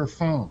of your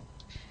phone.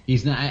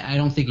 He's not. I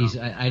don't think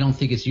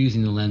it's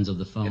using the lens of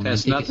the phone. It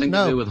has nothing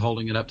to do with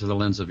holding it up to the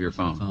lens of your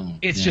phone.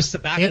 It's just the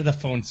back of the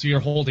phone, so you're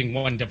holding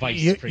one device.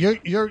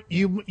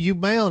 You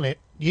mount it.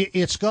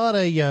 It's got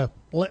a.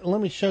 Let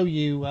me show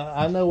you.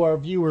 I know our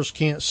viewers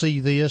can't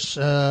see this.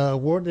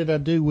 What did I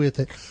do with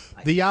it?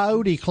 the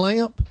IoT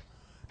clamp,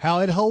 how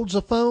it holds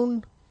a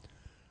phone,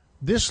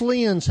 this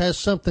lens has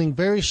something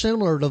very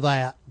similar to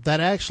that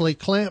actually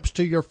clamps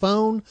to your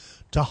phone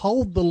to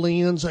hold the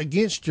lens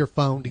against your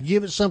phone, to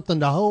give it something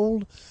to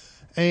hold.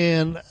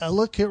 And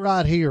look at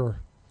right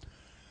here.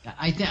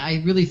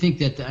 I really think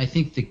that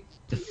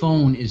the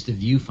phone is the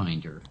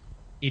viewfinder.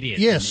 It is.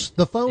 Yes,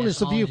 the phone is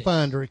the all it is.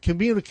 viewfinder. It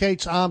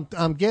communicates,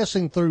 I'm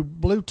guessing, through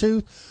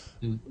Bluetooth.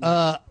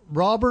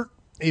 Robert,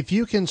 if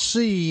you can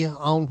see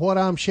on what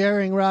I'm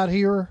sharing right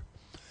here,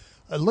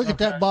 look at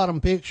that bottom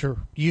picture.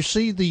 You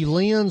see the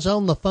lens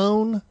on the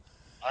phone?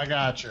 I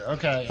got you.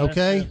 Okay.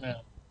 Okay.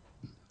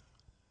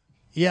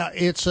 Yeah,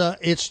 it's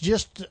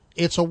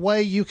a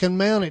way you can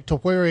mount it to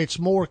where it's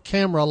more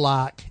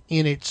camera-like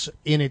in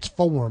its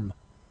form,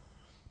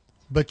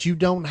 but you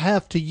don't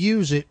have to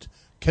use it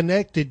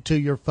connected to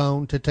your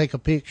phone to take a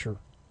picture.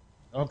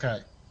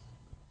 Okay.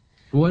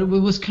 What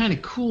was kind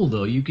of cool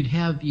though, you could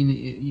have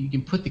you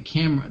can put the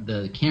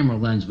camera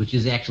lens, which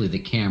is actually the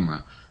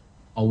camera,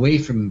 away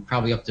from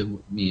probably up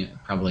to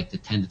probably like the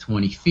 10 to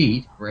 20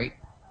 feet, right?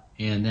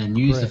 And then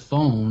use the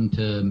phone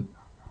to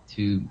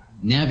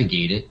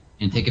navigate it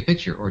and take a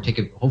picture, or take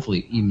it.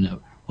 Hopefully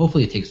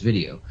it takes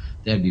video.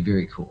 That'd be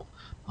very cool.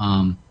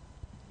 And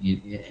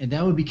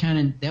that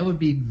would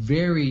be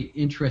very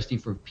interesting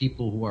for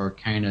people who are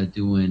kind of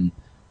doing,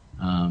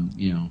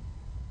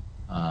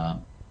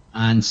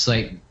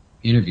 on-site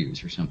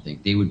interviews or something.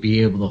 They would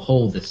be able to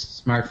hold the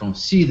smartphone,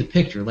 see the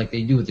picture like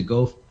they do with the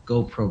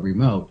GoPro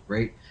remote,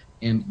 right?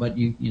 But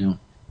you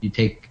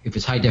take, if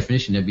it's high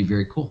definition, that'd be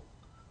very cool.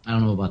 I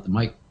don't know about the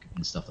mic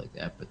and stuff like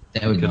that, but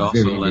that would be also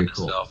very, very lend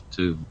cool. itself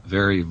to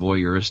very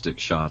voyeuristic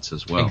shots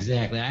as well.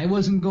 Exactly. I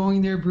wasn't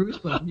going there, Bruce,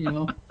 but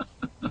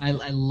I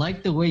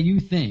like the way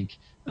you think.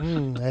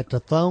 At the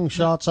thong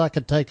shots, I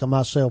could take of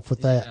myself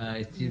with that.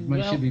 It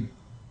should be.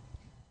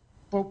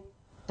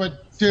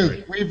 But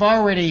dude, we've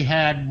already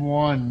had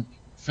one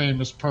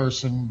famous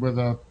person with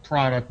a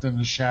product in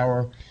the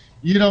shower.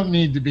 You don't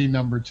need to be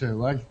number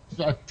two.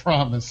 I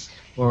promise.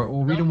 Or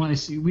we don't want to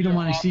see. We don't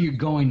want to see you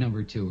going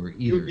number two or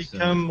either. You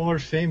become more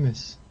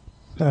famous.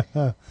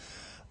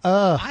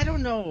 I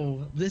don't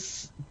know.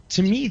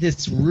 To me,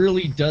 this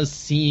really does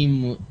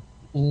seem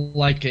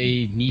like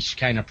a niche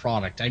kind of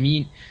product. I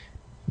mean,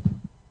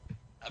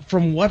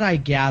 from what I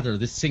gather,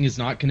 this thing is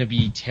not going to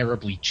be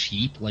terribly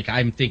cheap. Like,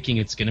 I'm thinking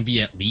it's going to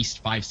be at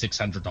least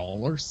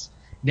 $500-600.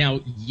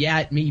 Now, yeah,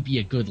 it may be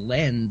a good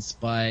lens,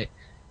 but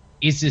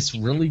is this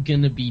really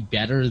going to be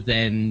better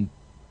than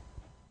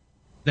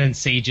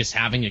say just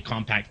having a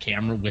compact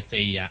camera with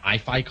a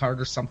iFi card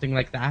or something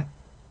like that?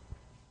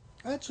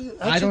 That's a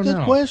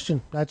good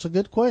question. That's a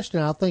good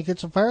question. I think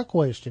it's a fair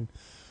question.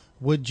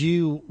 Would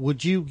you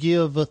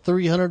give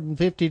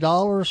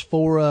 $350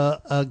 for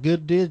a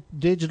good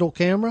digital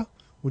camera?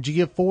 Would you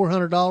give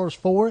 $400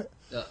 for it?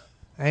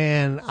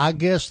 And I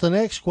guess the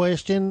next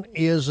question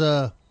is,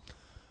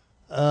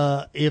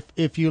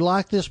 if you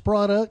like this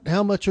product,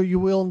 how much are you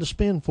willing to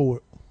spend for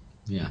it?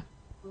 Yeah,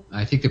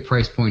 I think the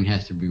price point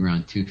has to be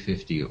around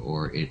 $250,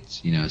 or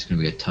it's it's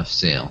going to be a tough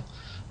sale.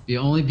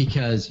 Only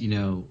because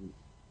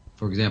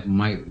for example,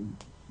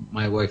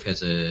 my wife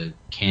has a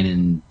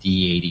Canon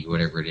D80,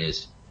 whatever it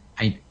is.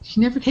 She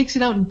never takes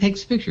it out and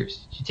takes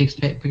pictures. She takes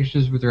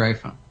pictures with her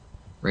iPhone,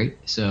 right?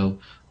 So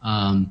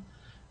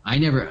I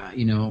never,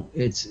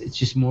 it's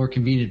just more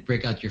convenient to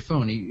break out your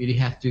phone. You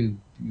have to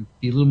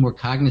be a little more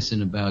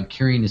cognizant about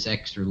carrying this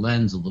extra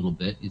lens a little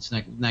bit. It's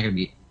not going to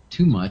be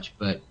too much,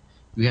 but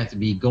you have to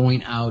be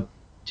going out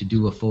to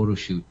do a photo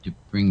shoot to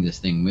bring this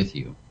thing with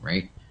you,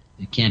 right?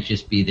 It can't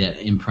just be that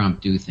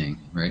impromptu thing,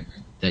 right?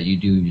 That you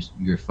do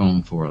your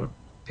phone for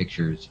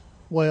pictures.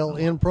 Well,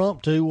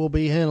 impromptu will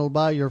be handled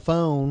by your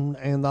phone,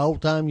 and the whole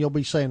time you'll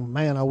be saying,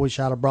 man, I wish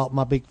I'd have brought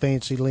my big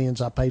fancy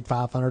lens I paid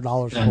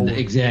 $500 for.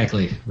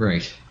 Exactly,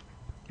 right.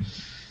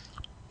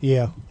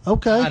 Yeah,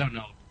 okay. I don't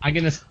know. I'm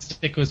going to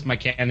stick with my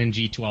Canon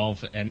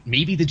G12 and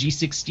maybe the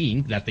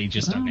G16 that they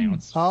just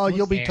announced. Oh,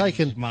 you'll be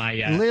taking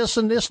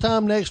listen, this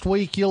time next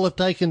week, you'll have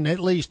taken at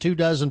least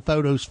 24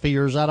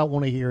 photospheres. I don't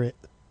want to hear it.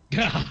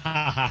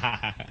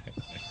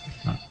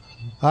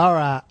 All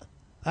right.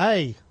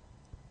 Hey,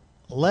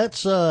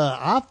 let's,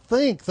 I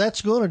think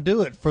that's going to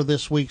do it for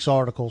this week's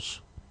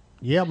articles.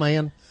 Yeah,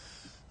 man.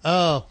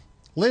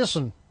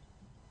 Listen,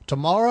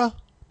 tomorrow,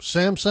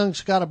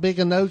 Samsung's got a big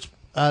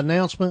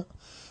announcement.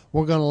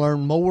 We're going to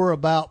learn more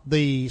about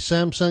the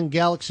Samsung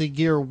Galaxy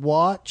Gear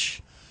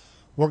Watch.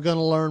 We're going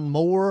to learn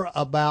more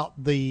about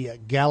the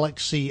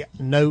Galaxy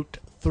Note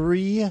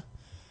 3.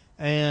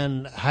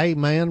 And, hey,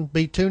 man,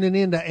 be tuning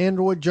in to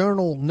Android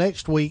Journal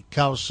next week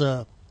because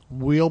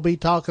we'll be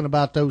talking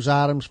about those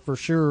items for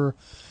sure.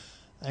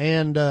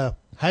 And,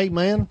 hey,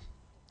 man,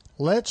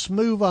 let's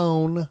move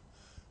on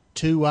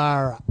to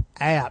our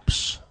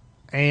apps.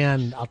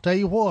 And I'll tell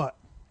you what.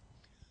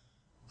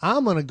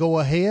 I'm going to go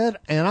ahead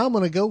and I'm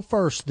going to go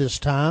first this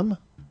time.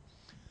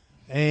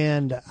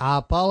 And I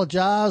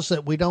apologize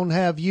that we don't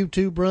have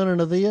YouTube running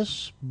to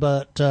this,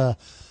 but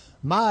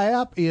my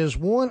app is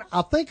one.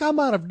 I think I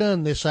might have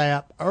done this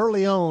app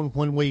early on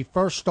when we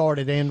first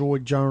started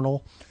Android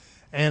Journal,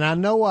 And I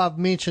know I've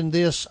mentioned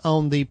this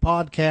on the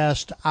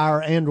podcast,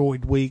 Our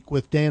Android Week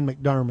with Dan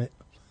McDermott.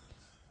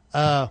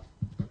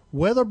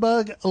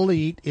 WeatherBug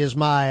Elite is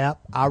my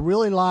app. I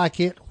really like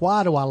it.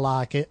 Why do I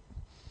like it?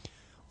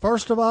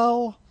 First of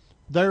all,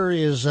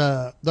 there's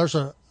all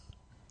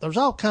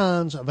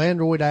kinds of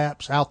Android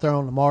apps out there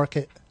on the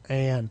market,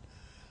 and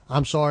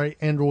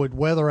Android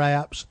weather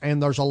apps,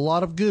 and there's a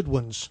lot of good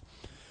ones.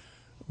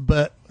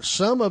 But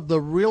some of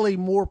the really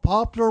more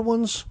popular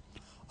ones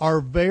are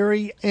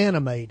very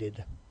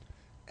animated,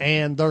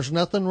 and there's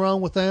nothing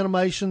wrong with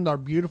animation. They're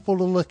beautiful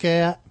to look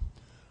at,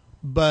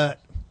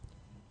 but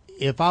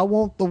if I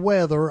want the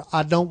weather,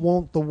 I don't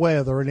want the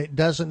weather, and it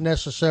doesn't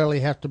necessarily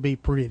have to be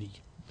pretty.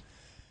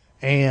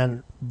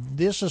 And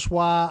this is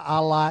why I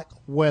like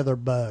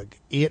WeatherBug.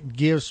 It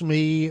gives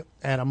me,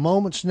 at a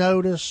moment's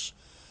notice,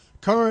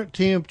 current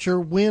temperature,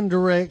 wind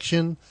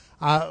direction.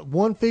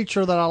 One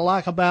feature that I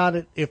like about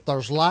it, if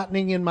there's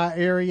lightning in my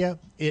area,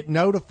 it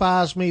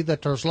notifies me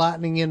that there's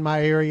lightning in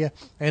my area,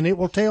 and it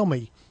will tell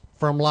me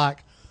from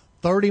like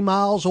 30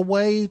 miles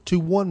away to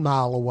 1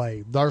 mile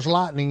away, there's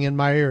lightning in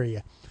my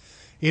area.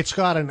 It's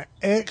got an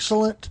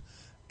excellent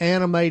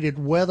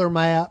animated weather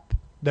map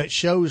that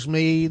shows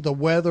me the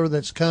weather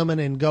that's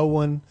coming and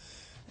going,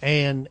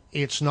 and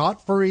it's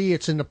not free.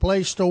 It's in the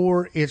Play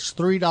Store. It's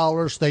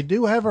 $3. They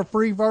do have a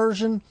free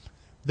version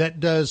that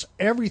does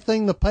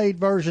everything the paid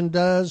version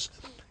does.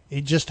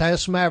 It just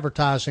has some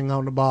advertising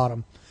on the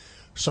bottom.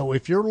 So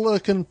if you're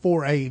looking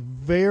for a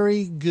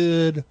very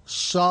good,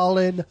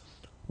 solid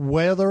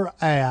weather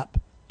app,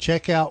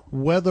 check out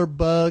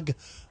WeatherBug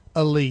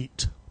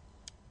Elite.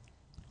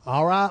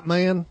 All right,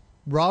 man.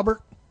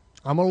 Robert,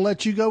 I'm going to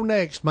let you go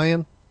next,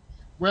 man.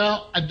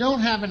 Well, I don't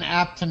have an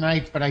app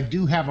tonight, but I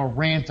do have a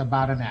rant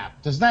about an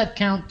app. Does that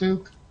count,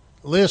 Duke?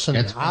 Listen,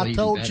 I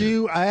told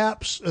you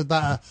apps,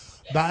 the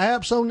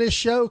apps on this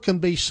show can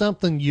be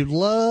something you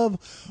love,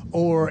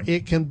 or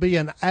it can be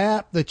an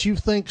app that you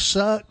think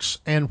sucks.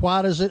 And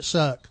why does it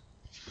suck?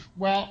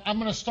 Well, I'm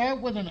going to start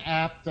with an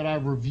app that I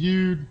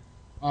reviewed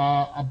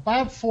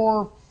about 4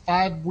 or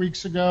 5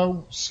 weeks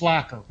ago,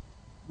 Slacker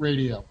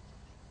Radio.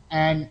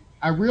 And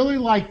I really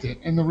liked it.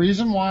 And the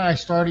reason why I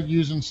started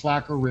using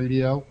Slacker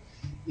Radio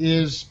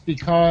is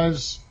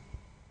because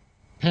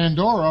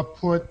Pandora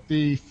put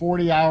the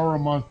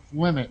 40-hour-a-month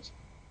limit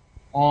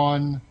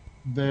on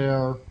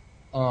their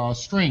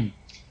stream.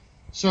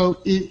 So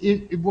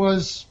it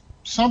was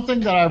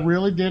something that I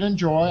really did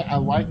enjoy. I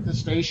like the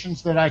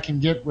stations that I can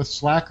get with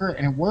Slacker,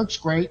 and it works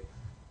great.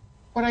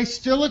 But I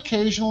still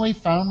occasionally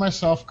found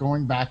myself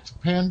going back to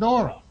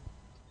Pandora.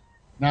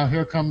 Now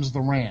here comes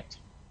the rant.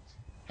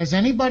 Has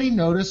anybody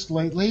noticed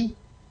lately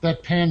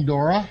that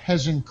Pandora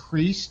has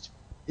increased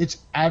its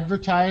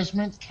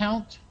advertisement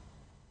count?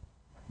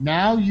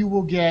 Now you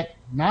will get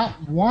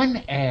not one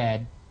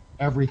ad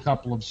every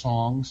couple of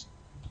songs.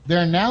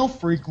 They're now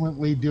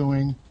frequently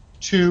doing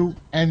 2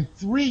 and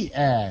 3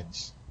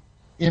 ads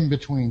in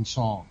between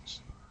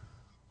songs.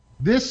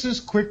 This is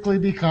quickly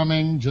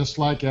becoming just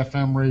like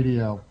FM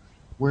radio,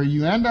 where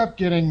you end up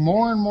getting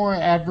more and more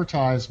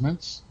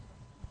advertisements.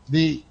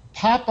 The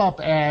pop-up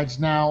ads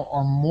now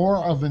are more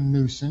of a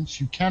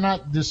nuisance. You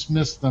cannot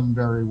dismiss them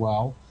very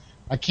well.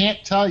 I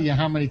can't tell you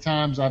how many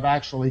times I've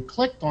actually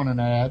clicked on an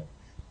ad.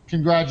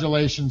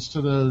 Congratulations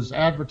to those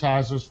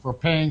advertisers for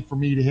paying for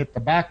me to hit the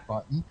back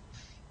button.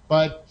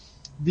 But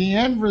the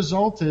end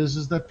result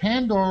is that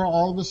Pandora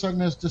all of a sudden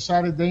has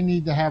decided they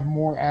need to have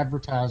more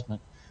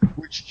advertisement,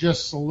 which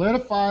just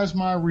solidifies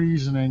my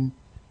reasoning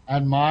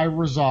and my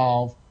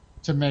resolve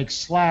to make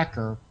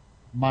Slacker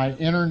my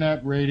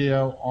internet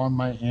radio on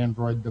my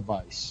Android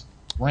device.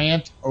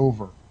 Rant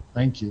over.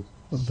 Thank you.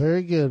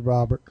 Very good,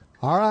 Robert.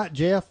 All right,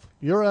 Jeff,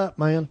 you're up,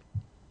 man.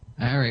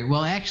 All right.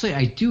 Well, actually,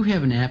 I do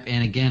have an app,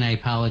 and again, I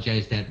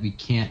apologize that we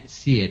can't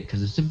see it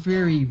because it's a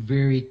very,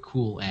 very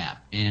cool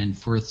app. And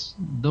for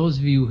those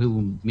of you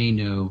who may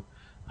know,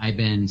 I've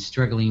been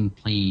struggling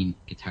playing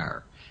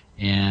guitar,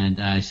 and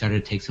I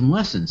started to take some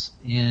lessons.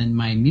 And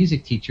my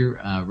music teacher,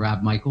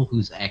 Rob Michael,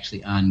 who's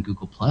actually on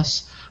Google+,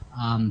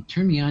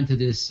 turned me on to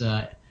this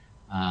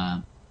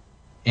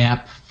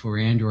app for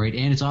Android,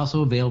 and it's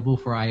also available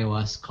for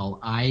iOS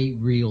called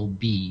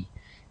iRealB.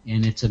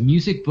 And it's a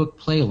music book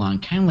play-along,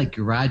 kind of like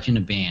Garage in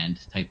a Band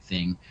type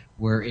thing,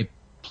 where it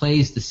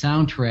plays the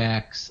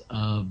soundtracks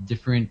of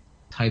different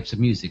types of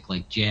music,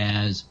 like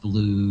jazz,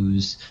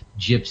 blues,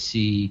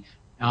 gypsy,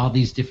 all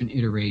these different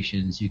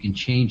iterations. You can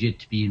change it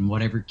to be in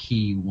whatever key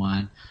you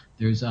want.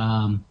 There's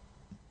a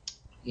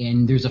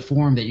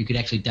form that you could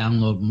actually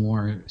download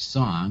more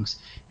songs,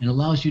 and it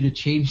allows you to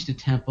change the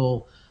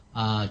tempo,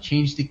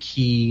 change the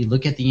key,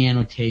 look at the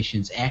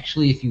annotations.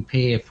 Actually, if you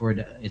pay it for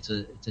it, it's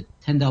a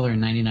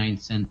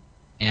 $10.99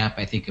 app.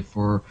 I think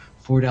for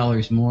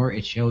 $4 more,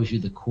 it shows you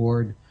the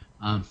chord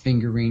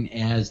fingering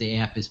as the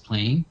app is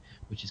playing,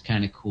 which is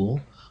kind of cool.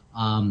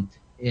 And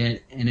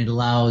it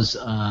allows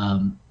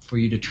for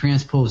you to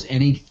transpose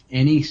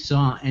any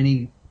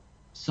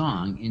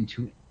song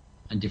into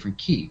a different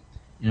key.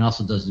 And it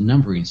also does the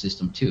numbering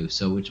system too,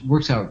 so it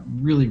works out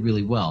really,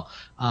 really well.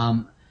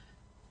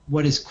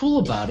 what is cool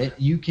about it,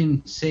 you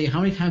can say how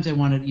many times I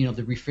wanted,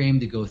 the reframe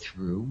to go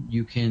through.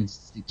 You can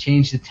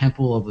change the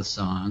tempo of a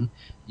song.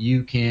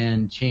 You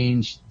can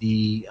change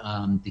the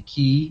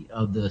key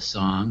of the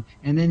song,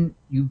 and then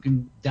you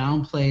can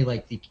downplay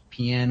like the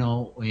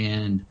piano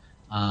and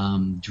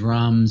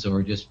drums,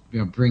 or just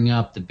bring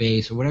up the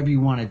bass or whatever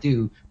you want to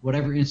do,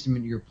 whatever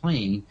instrument you're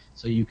playing,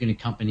 so you can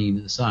accompany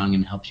the song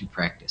and it helps you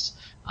practice.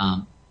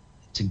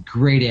 It's a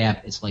great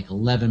app. It's like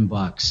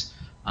 $11,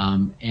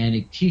 and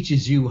it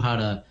teaches you how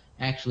to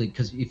actually,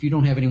 because if you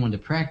don't have anyone to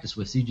practice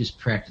with, so you just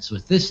practice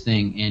with this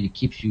thing, and it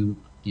keeps you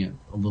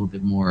a little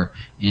bit more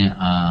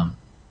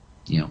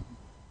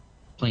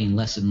playing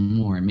less and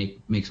more, and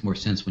makes more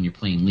sense when you're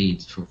playing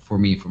leads for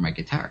me, for my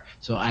guitar.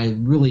 So I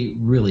really,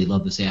 really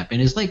love this app, and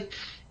it's like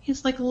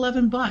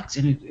 $11,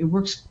 and it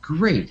works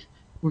great. It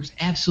works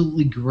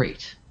absolutely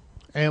great.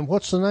 And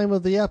what's the name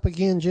of the app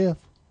again, Jeff?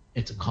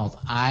 It's called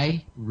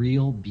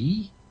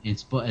iRealB.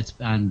 It's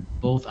on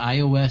both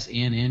iOS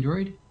and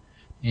Android,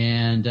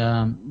 and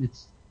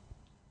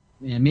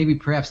maybe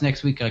perhaps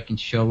next week I can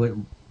show it.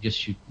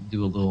 Just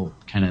do a little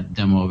kind of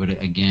demo of it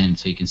again,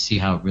 so you can see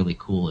how really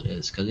cool it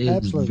is, because it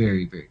is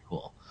very, very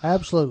cool.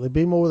 Absolutely,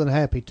 be more than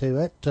happy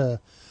to.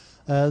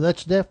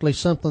 That's definitely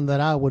something that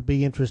I would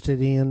be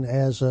interested in,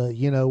 as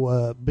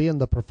being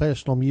the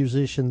professional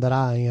musician that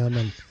I am,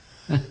 and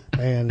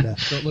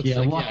So it looks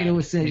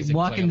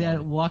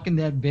walking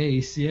that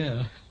bass,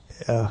 yeah.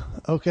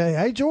 Okay,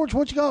 hey George,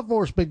 what you got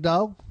for us, big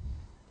dog?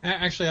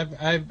 Actually,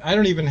 I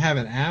don't even have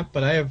an app,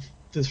 but I have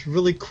this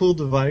really cool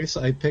device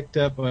I picked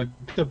up. I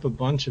picked up a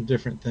bunch of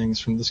different things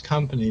from this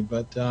company,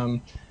 but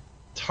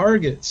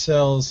Target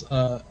sells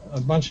a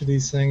bunch of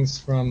these things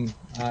from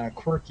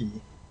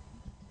Quirky.com.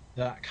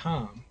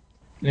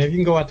 And if you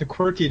can go out to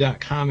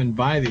Quirky.com and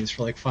buy these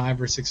for like $5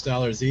 or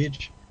 $6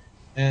 each,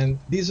 and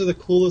these are the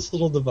coolest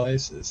little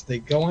devices. They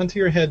go onto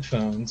your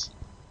headphones,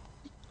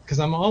 because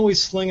I'm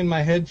always slinging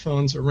my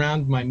headphones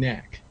around my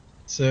neck.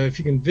 So if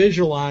you can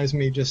visualize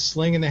me just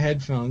slinging the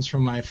headphones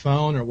from my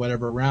phone or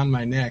whatever around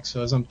my neck,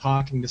 so as I'm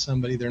talking to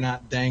somebody, they're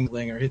not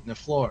dangling or hitting the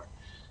floor.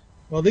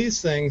 Well,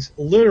 these things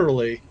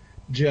literally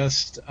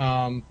just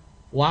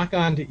lock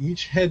onto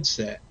each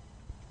headset.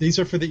 These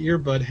are for the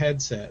earbud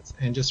headsets,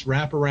 and just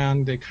wrap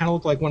around. They kind of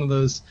look like one of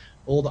those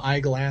old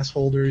eyeglass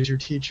holders your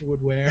teacher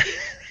would wear.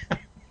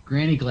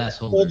 Granny glass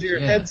holders. Hold your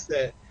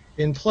headset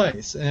in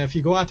place. And if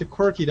you go out to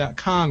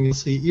Quirky.com, you'll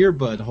see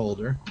earbud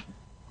holder.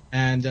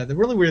 And the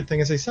really weird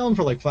thing is they sell them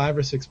for like $5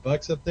 or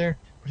 $6 up there.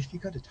 But if you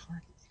go to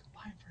Target, you can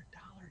buy them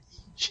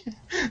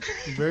for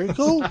 $1 each. Very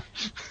cool.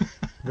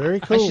 Very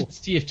I cool. should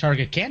see if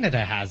Target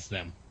Canada has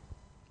them.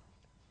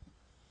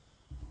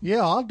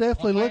 Yeah, I'll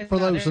definitely look for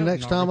those the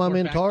next time I'm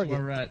in Target.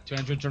 To our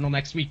 200 Journal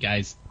next week,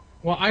 guys.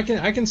 Well, I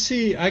can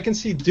see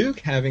Duke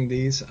having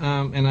these,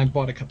 and I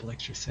bought a couple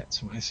extra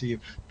sets when I see you.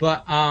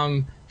 But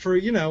for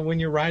when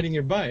you're riding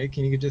your bike,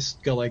 and you can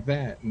just go like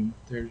that, and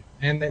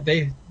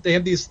they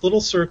have these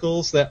little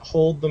circles that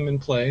hold them in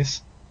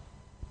place,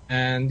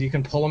 and you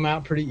can pull them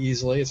out pretty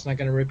easily. It's not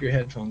going to rip your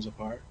headphones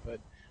apart. But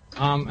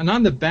and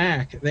on the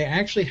back, they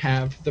actually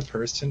have the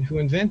person who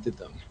invented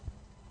them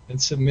and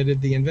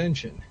submitted the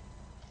invention.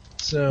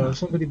 So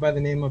somebody by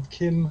the name of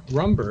Kim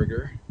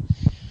Rumberger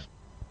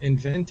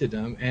invented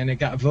them, and it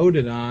got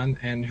voted on,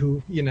 and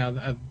who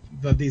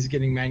of these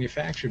getting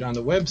manufactured on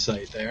the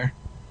website there.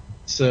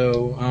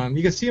 So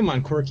you can see them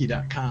on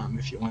Quirky.com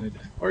if you wanted to,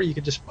 or you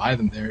could just buy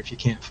them there if you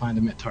can't find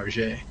them at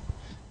Target.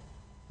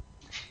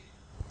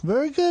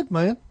 Very good,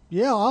 man.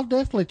 Yeah, I'll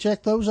definitely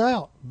check those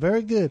out.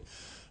 Very good.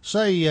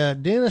 Say,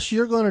 Dennis,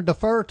 you're going to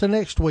defer to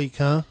next week,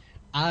 huh?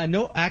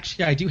 No,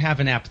 actually, I do have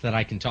an app that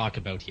I can talk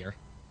about here.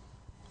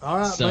 All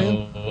right, So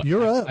man.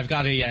 You're up. I've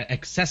got a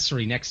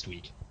accessory next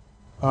week.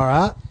 All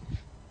right.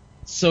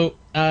 So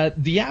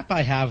the app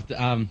I have,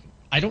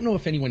 I don't know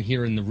if anyone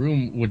here in the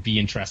room would be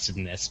interested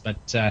in this,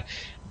 but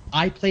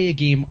I play a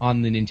game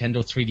on the Nintendo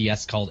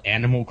 3DS called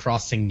Animal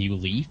Crossing New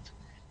Leaf.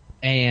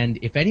 And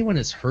if anyone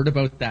has heard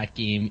about that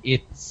game,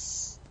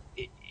 it's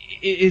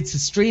a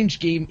strange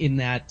game in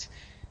that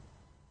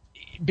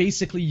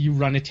basically you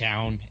run a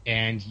town,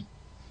 and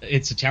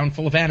it's a town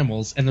full of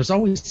animals, and there's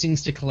always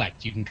things to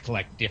collect. You can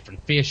collect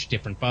different fish,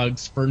 different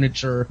bugs,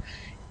 furniture,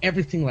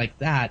 everything like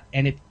that.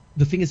 And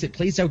the thing is, it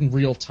plays out in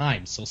real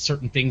time, so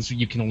certain things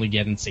you can only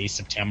get in, say,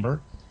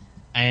 September.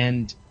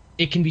 And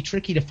it can be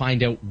tricky to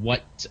find out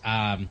what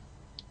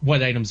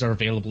items are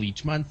available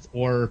each month,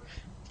 or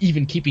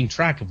even keeping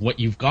track of what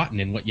you've gotten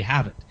and what you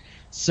haven't.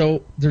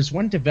 So there's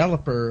one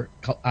developer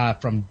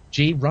from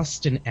J.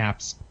 Rustin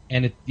Apps,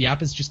 and the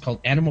app is just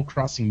called Animal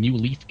Crossing New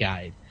Leaf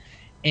Guide.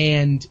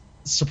 And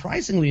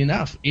surprisingly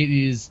enough, it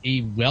is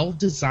a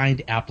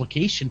well-designed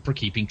application for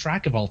keeping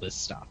track of all this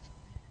stuff.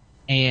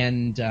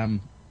 And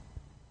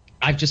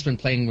I've just been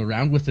playing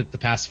around with it the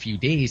past few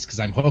days because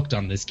I'm hooked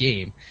on this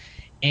game.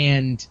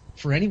 And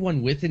for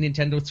anyone with a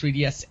Nintendo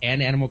 3DS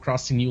and Animal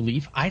Crossing New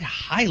Leaf, I'd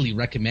highly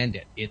recommend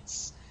it.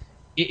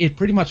 It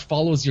pretty much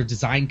follows your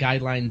design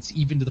guidelines,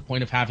 even to the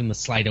point of having the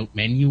slide-out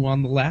menu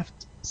on the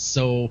left.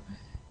 So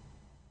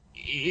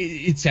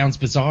it sounds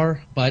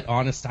bizarre, but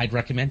honest, I'd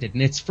recommend it,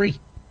 and it's free.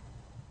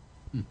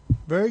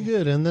 Very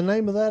good. And the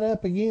name of that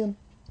app again?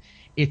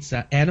 It's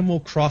Animal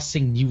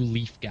Crossing New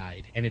Leaf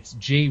Guide, and it's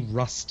J.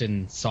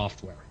 Rustin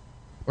software.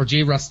 Or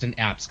J. Rustin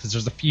apps, because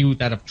there's a few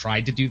that have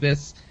tried to do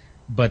this,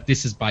 but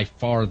this is by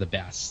far the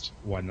best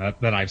one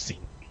that I've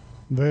seen.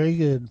 Very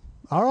good.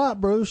 All right,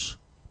 Bruce.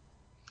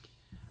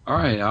 All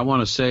right, I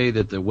want to say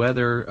that the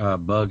weather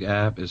bug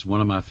app is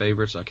one of my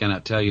favorites. I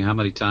cannot tell you how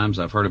many times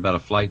I've heard about a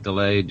flight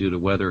delay due to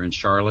weather in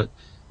Charlotte,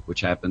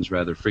 which happens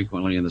rather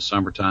frequently in the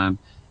summertime.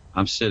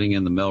 I'm sitting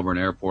in the Melbourne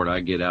airport.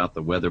 I get out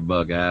the weather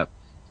bug app,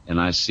 and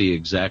I see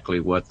exactly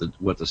what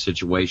the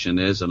situation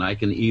is, and I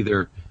can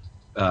either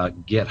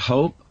get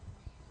hope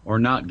or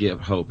not get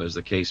hope, as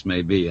the case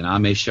may be. And I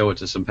may show it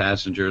to some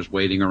passengers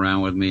waiting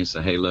around with me and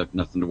say, hey, look,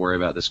 nothing to worry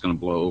about. This is going to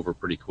blow over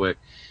pretty quick.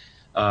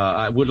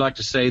 I would like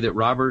to say that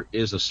Robert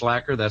is a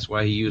slacker. That's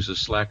why he uses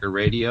Slacker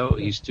Radio.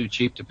 He's too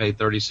cheap to pay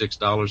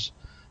 $36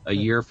 a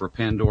year for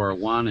Pandora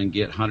One and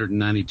get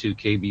 192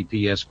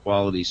 kbps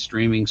quality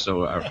streaming.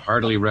 So I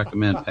heartily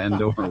recommend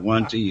Pandora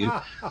One to you.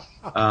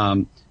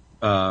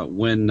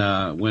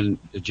 When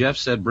Jeff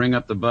said bring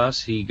up the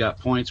bus, he got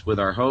points with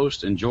our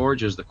host, and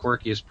George is the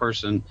quirkiest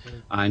person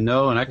I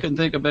know. And I couldn't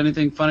think of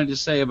anything funny to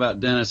say about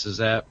Dennis's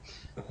app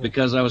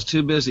because I was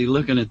too busy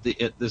looking at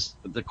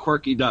the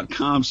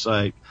quirky.com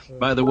site.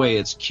 By the way,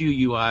 it's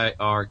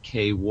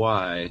QUIRKY,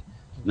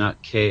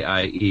 not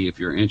KIE, if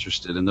you're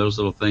interested. And those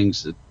little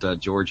things that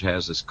George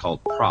has is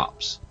called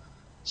props.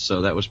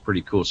 So that was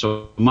pretty cool.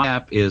 So my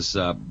app is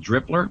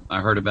Drippler.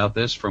 I heard about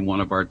this from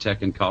one of our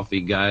Tech and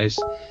Coffee guys,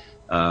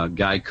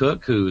 Guy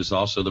Cook, who is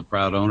also the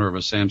proud owner of a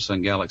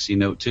Samsung Galaxy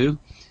Note 2.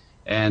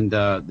 And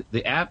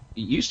the app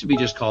used to be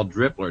just called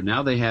Drippler.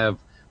 Now they have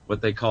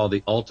what they call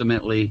the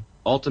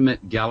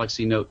Ultimate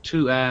Galaxy Note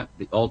 2 app,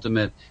 the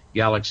Ultimate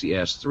Galaxy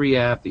S3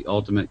 app, the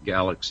Ultimate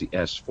Galaxy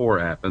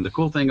S4 app. And the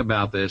cool thing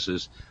about this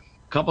is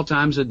a couple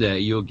times a day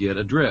you'll get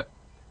a drip.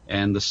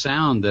 And the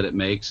sound that it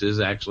makes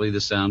is actually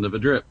the sound of a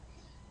drip.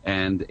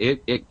 And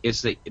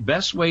it's the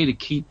best way to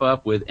keep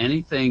up with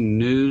anything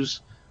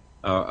news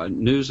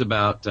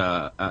about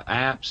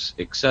apps,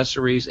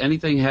 accessories,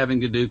 anything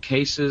having to do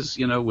cases,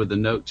 with the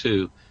Note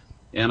 2.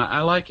 And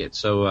I like it.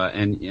 So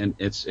and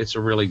it's a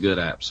really good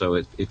app.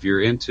 So if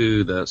you're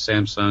into the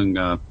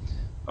Samsung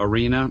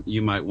arena,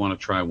 you might want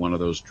to try one of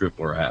those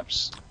Drippler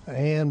apps.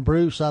 And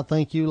Bruce, I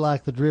think you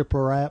like the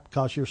Drippler app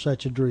because you're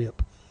such a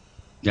drip.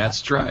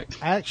 That's right.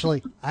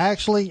 Actually,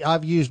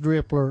 I've used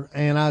Drippler,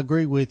 and I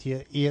agree with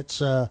you.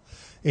 It's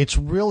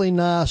really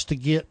nice to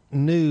get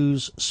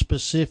news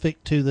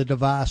specific to the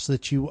device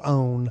that you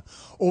own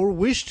or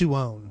wish to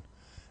own.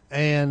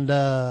 And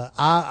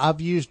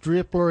I've used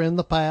Drippler in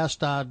the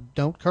past. I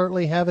don't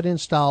currently have it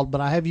installed,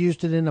 but I have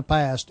used it in the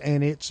past,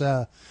 and it's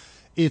a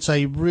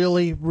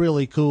really,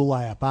 really cool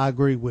app. I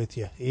agree with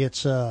you.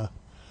 It's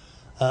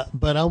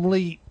but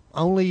only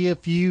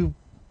if you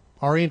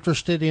are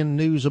interested in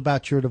news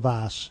about your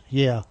device.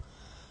 Yeah.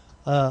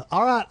 All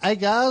right. Hey,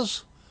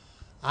 guys,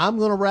 I'm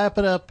going to wrap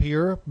it up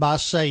here by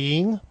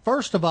saying,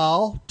 first of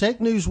all,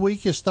 Tech News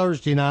Week is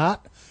Thursday night.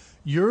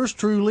 Yours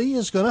truly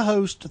is going to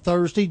host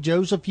Thursday.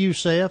 Joseph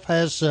Youssef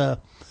has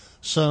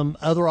some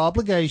other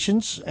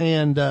obligations,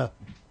 and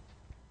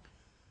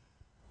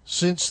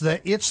since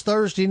it's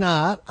Thursday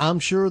night, I'm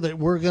sure that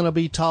we're going to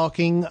be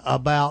talking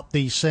about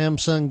the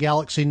Samsung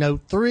Galaxy Note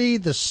 3,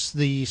 the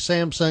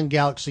Samsung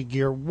Galaxy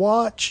Gear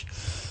Watch.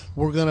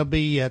 We're going to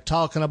be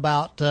talking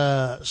about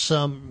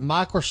some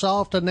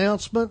Microsoft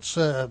announcements,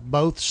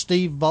 both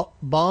Steve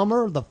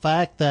Ballmer, the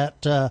fact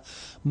that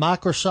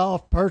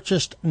Microsoft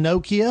purchased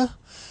Nokia,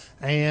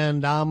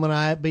 and I'm going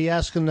to be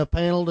asking the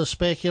panel to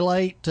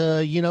speculate,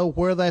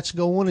 where that's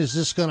going. Is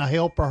this going to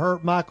help or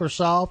hurt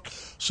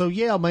Microsoft? So,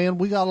 yeah, man,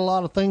 we got a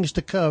lot of things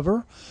to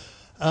cover.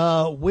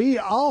 We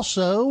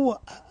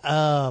also,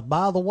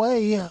 by the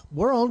way,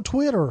 we're on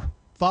Twitter.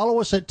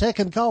 Follow us at Tech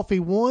and Coffee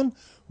 1.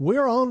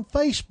 We're on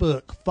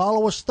Facebook.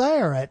 Follow us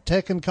there at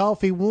Tech and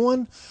Coffee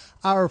 1.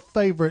 Our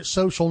favorite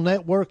social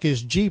network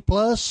is G+.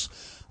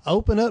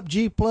 Open up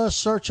G+,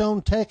 search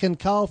on Tech and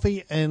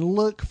Coffee, and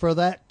look for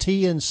that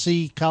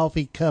TNC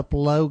coffee cup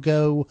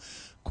logo.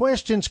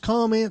 Questions,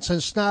 comments,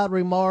 and snide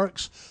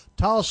remarks,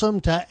 toss them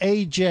to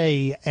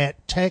AJ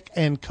at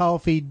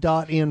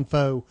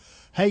techandcoffee.info.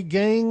 Hey,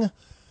 gang,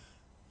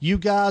 you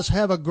guys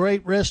have a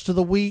great rest of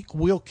the week.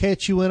 We'll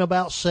catch you in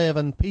about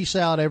 7. Peace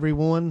out,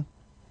 everyone.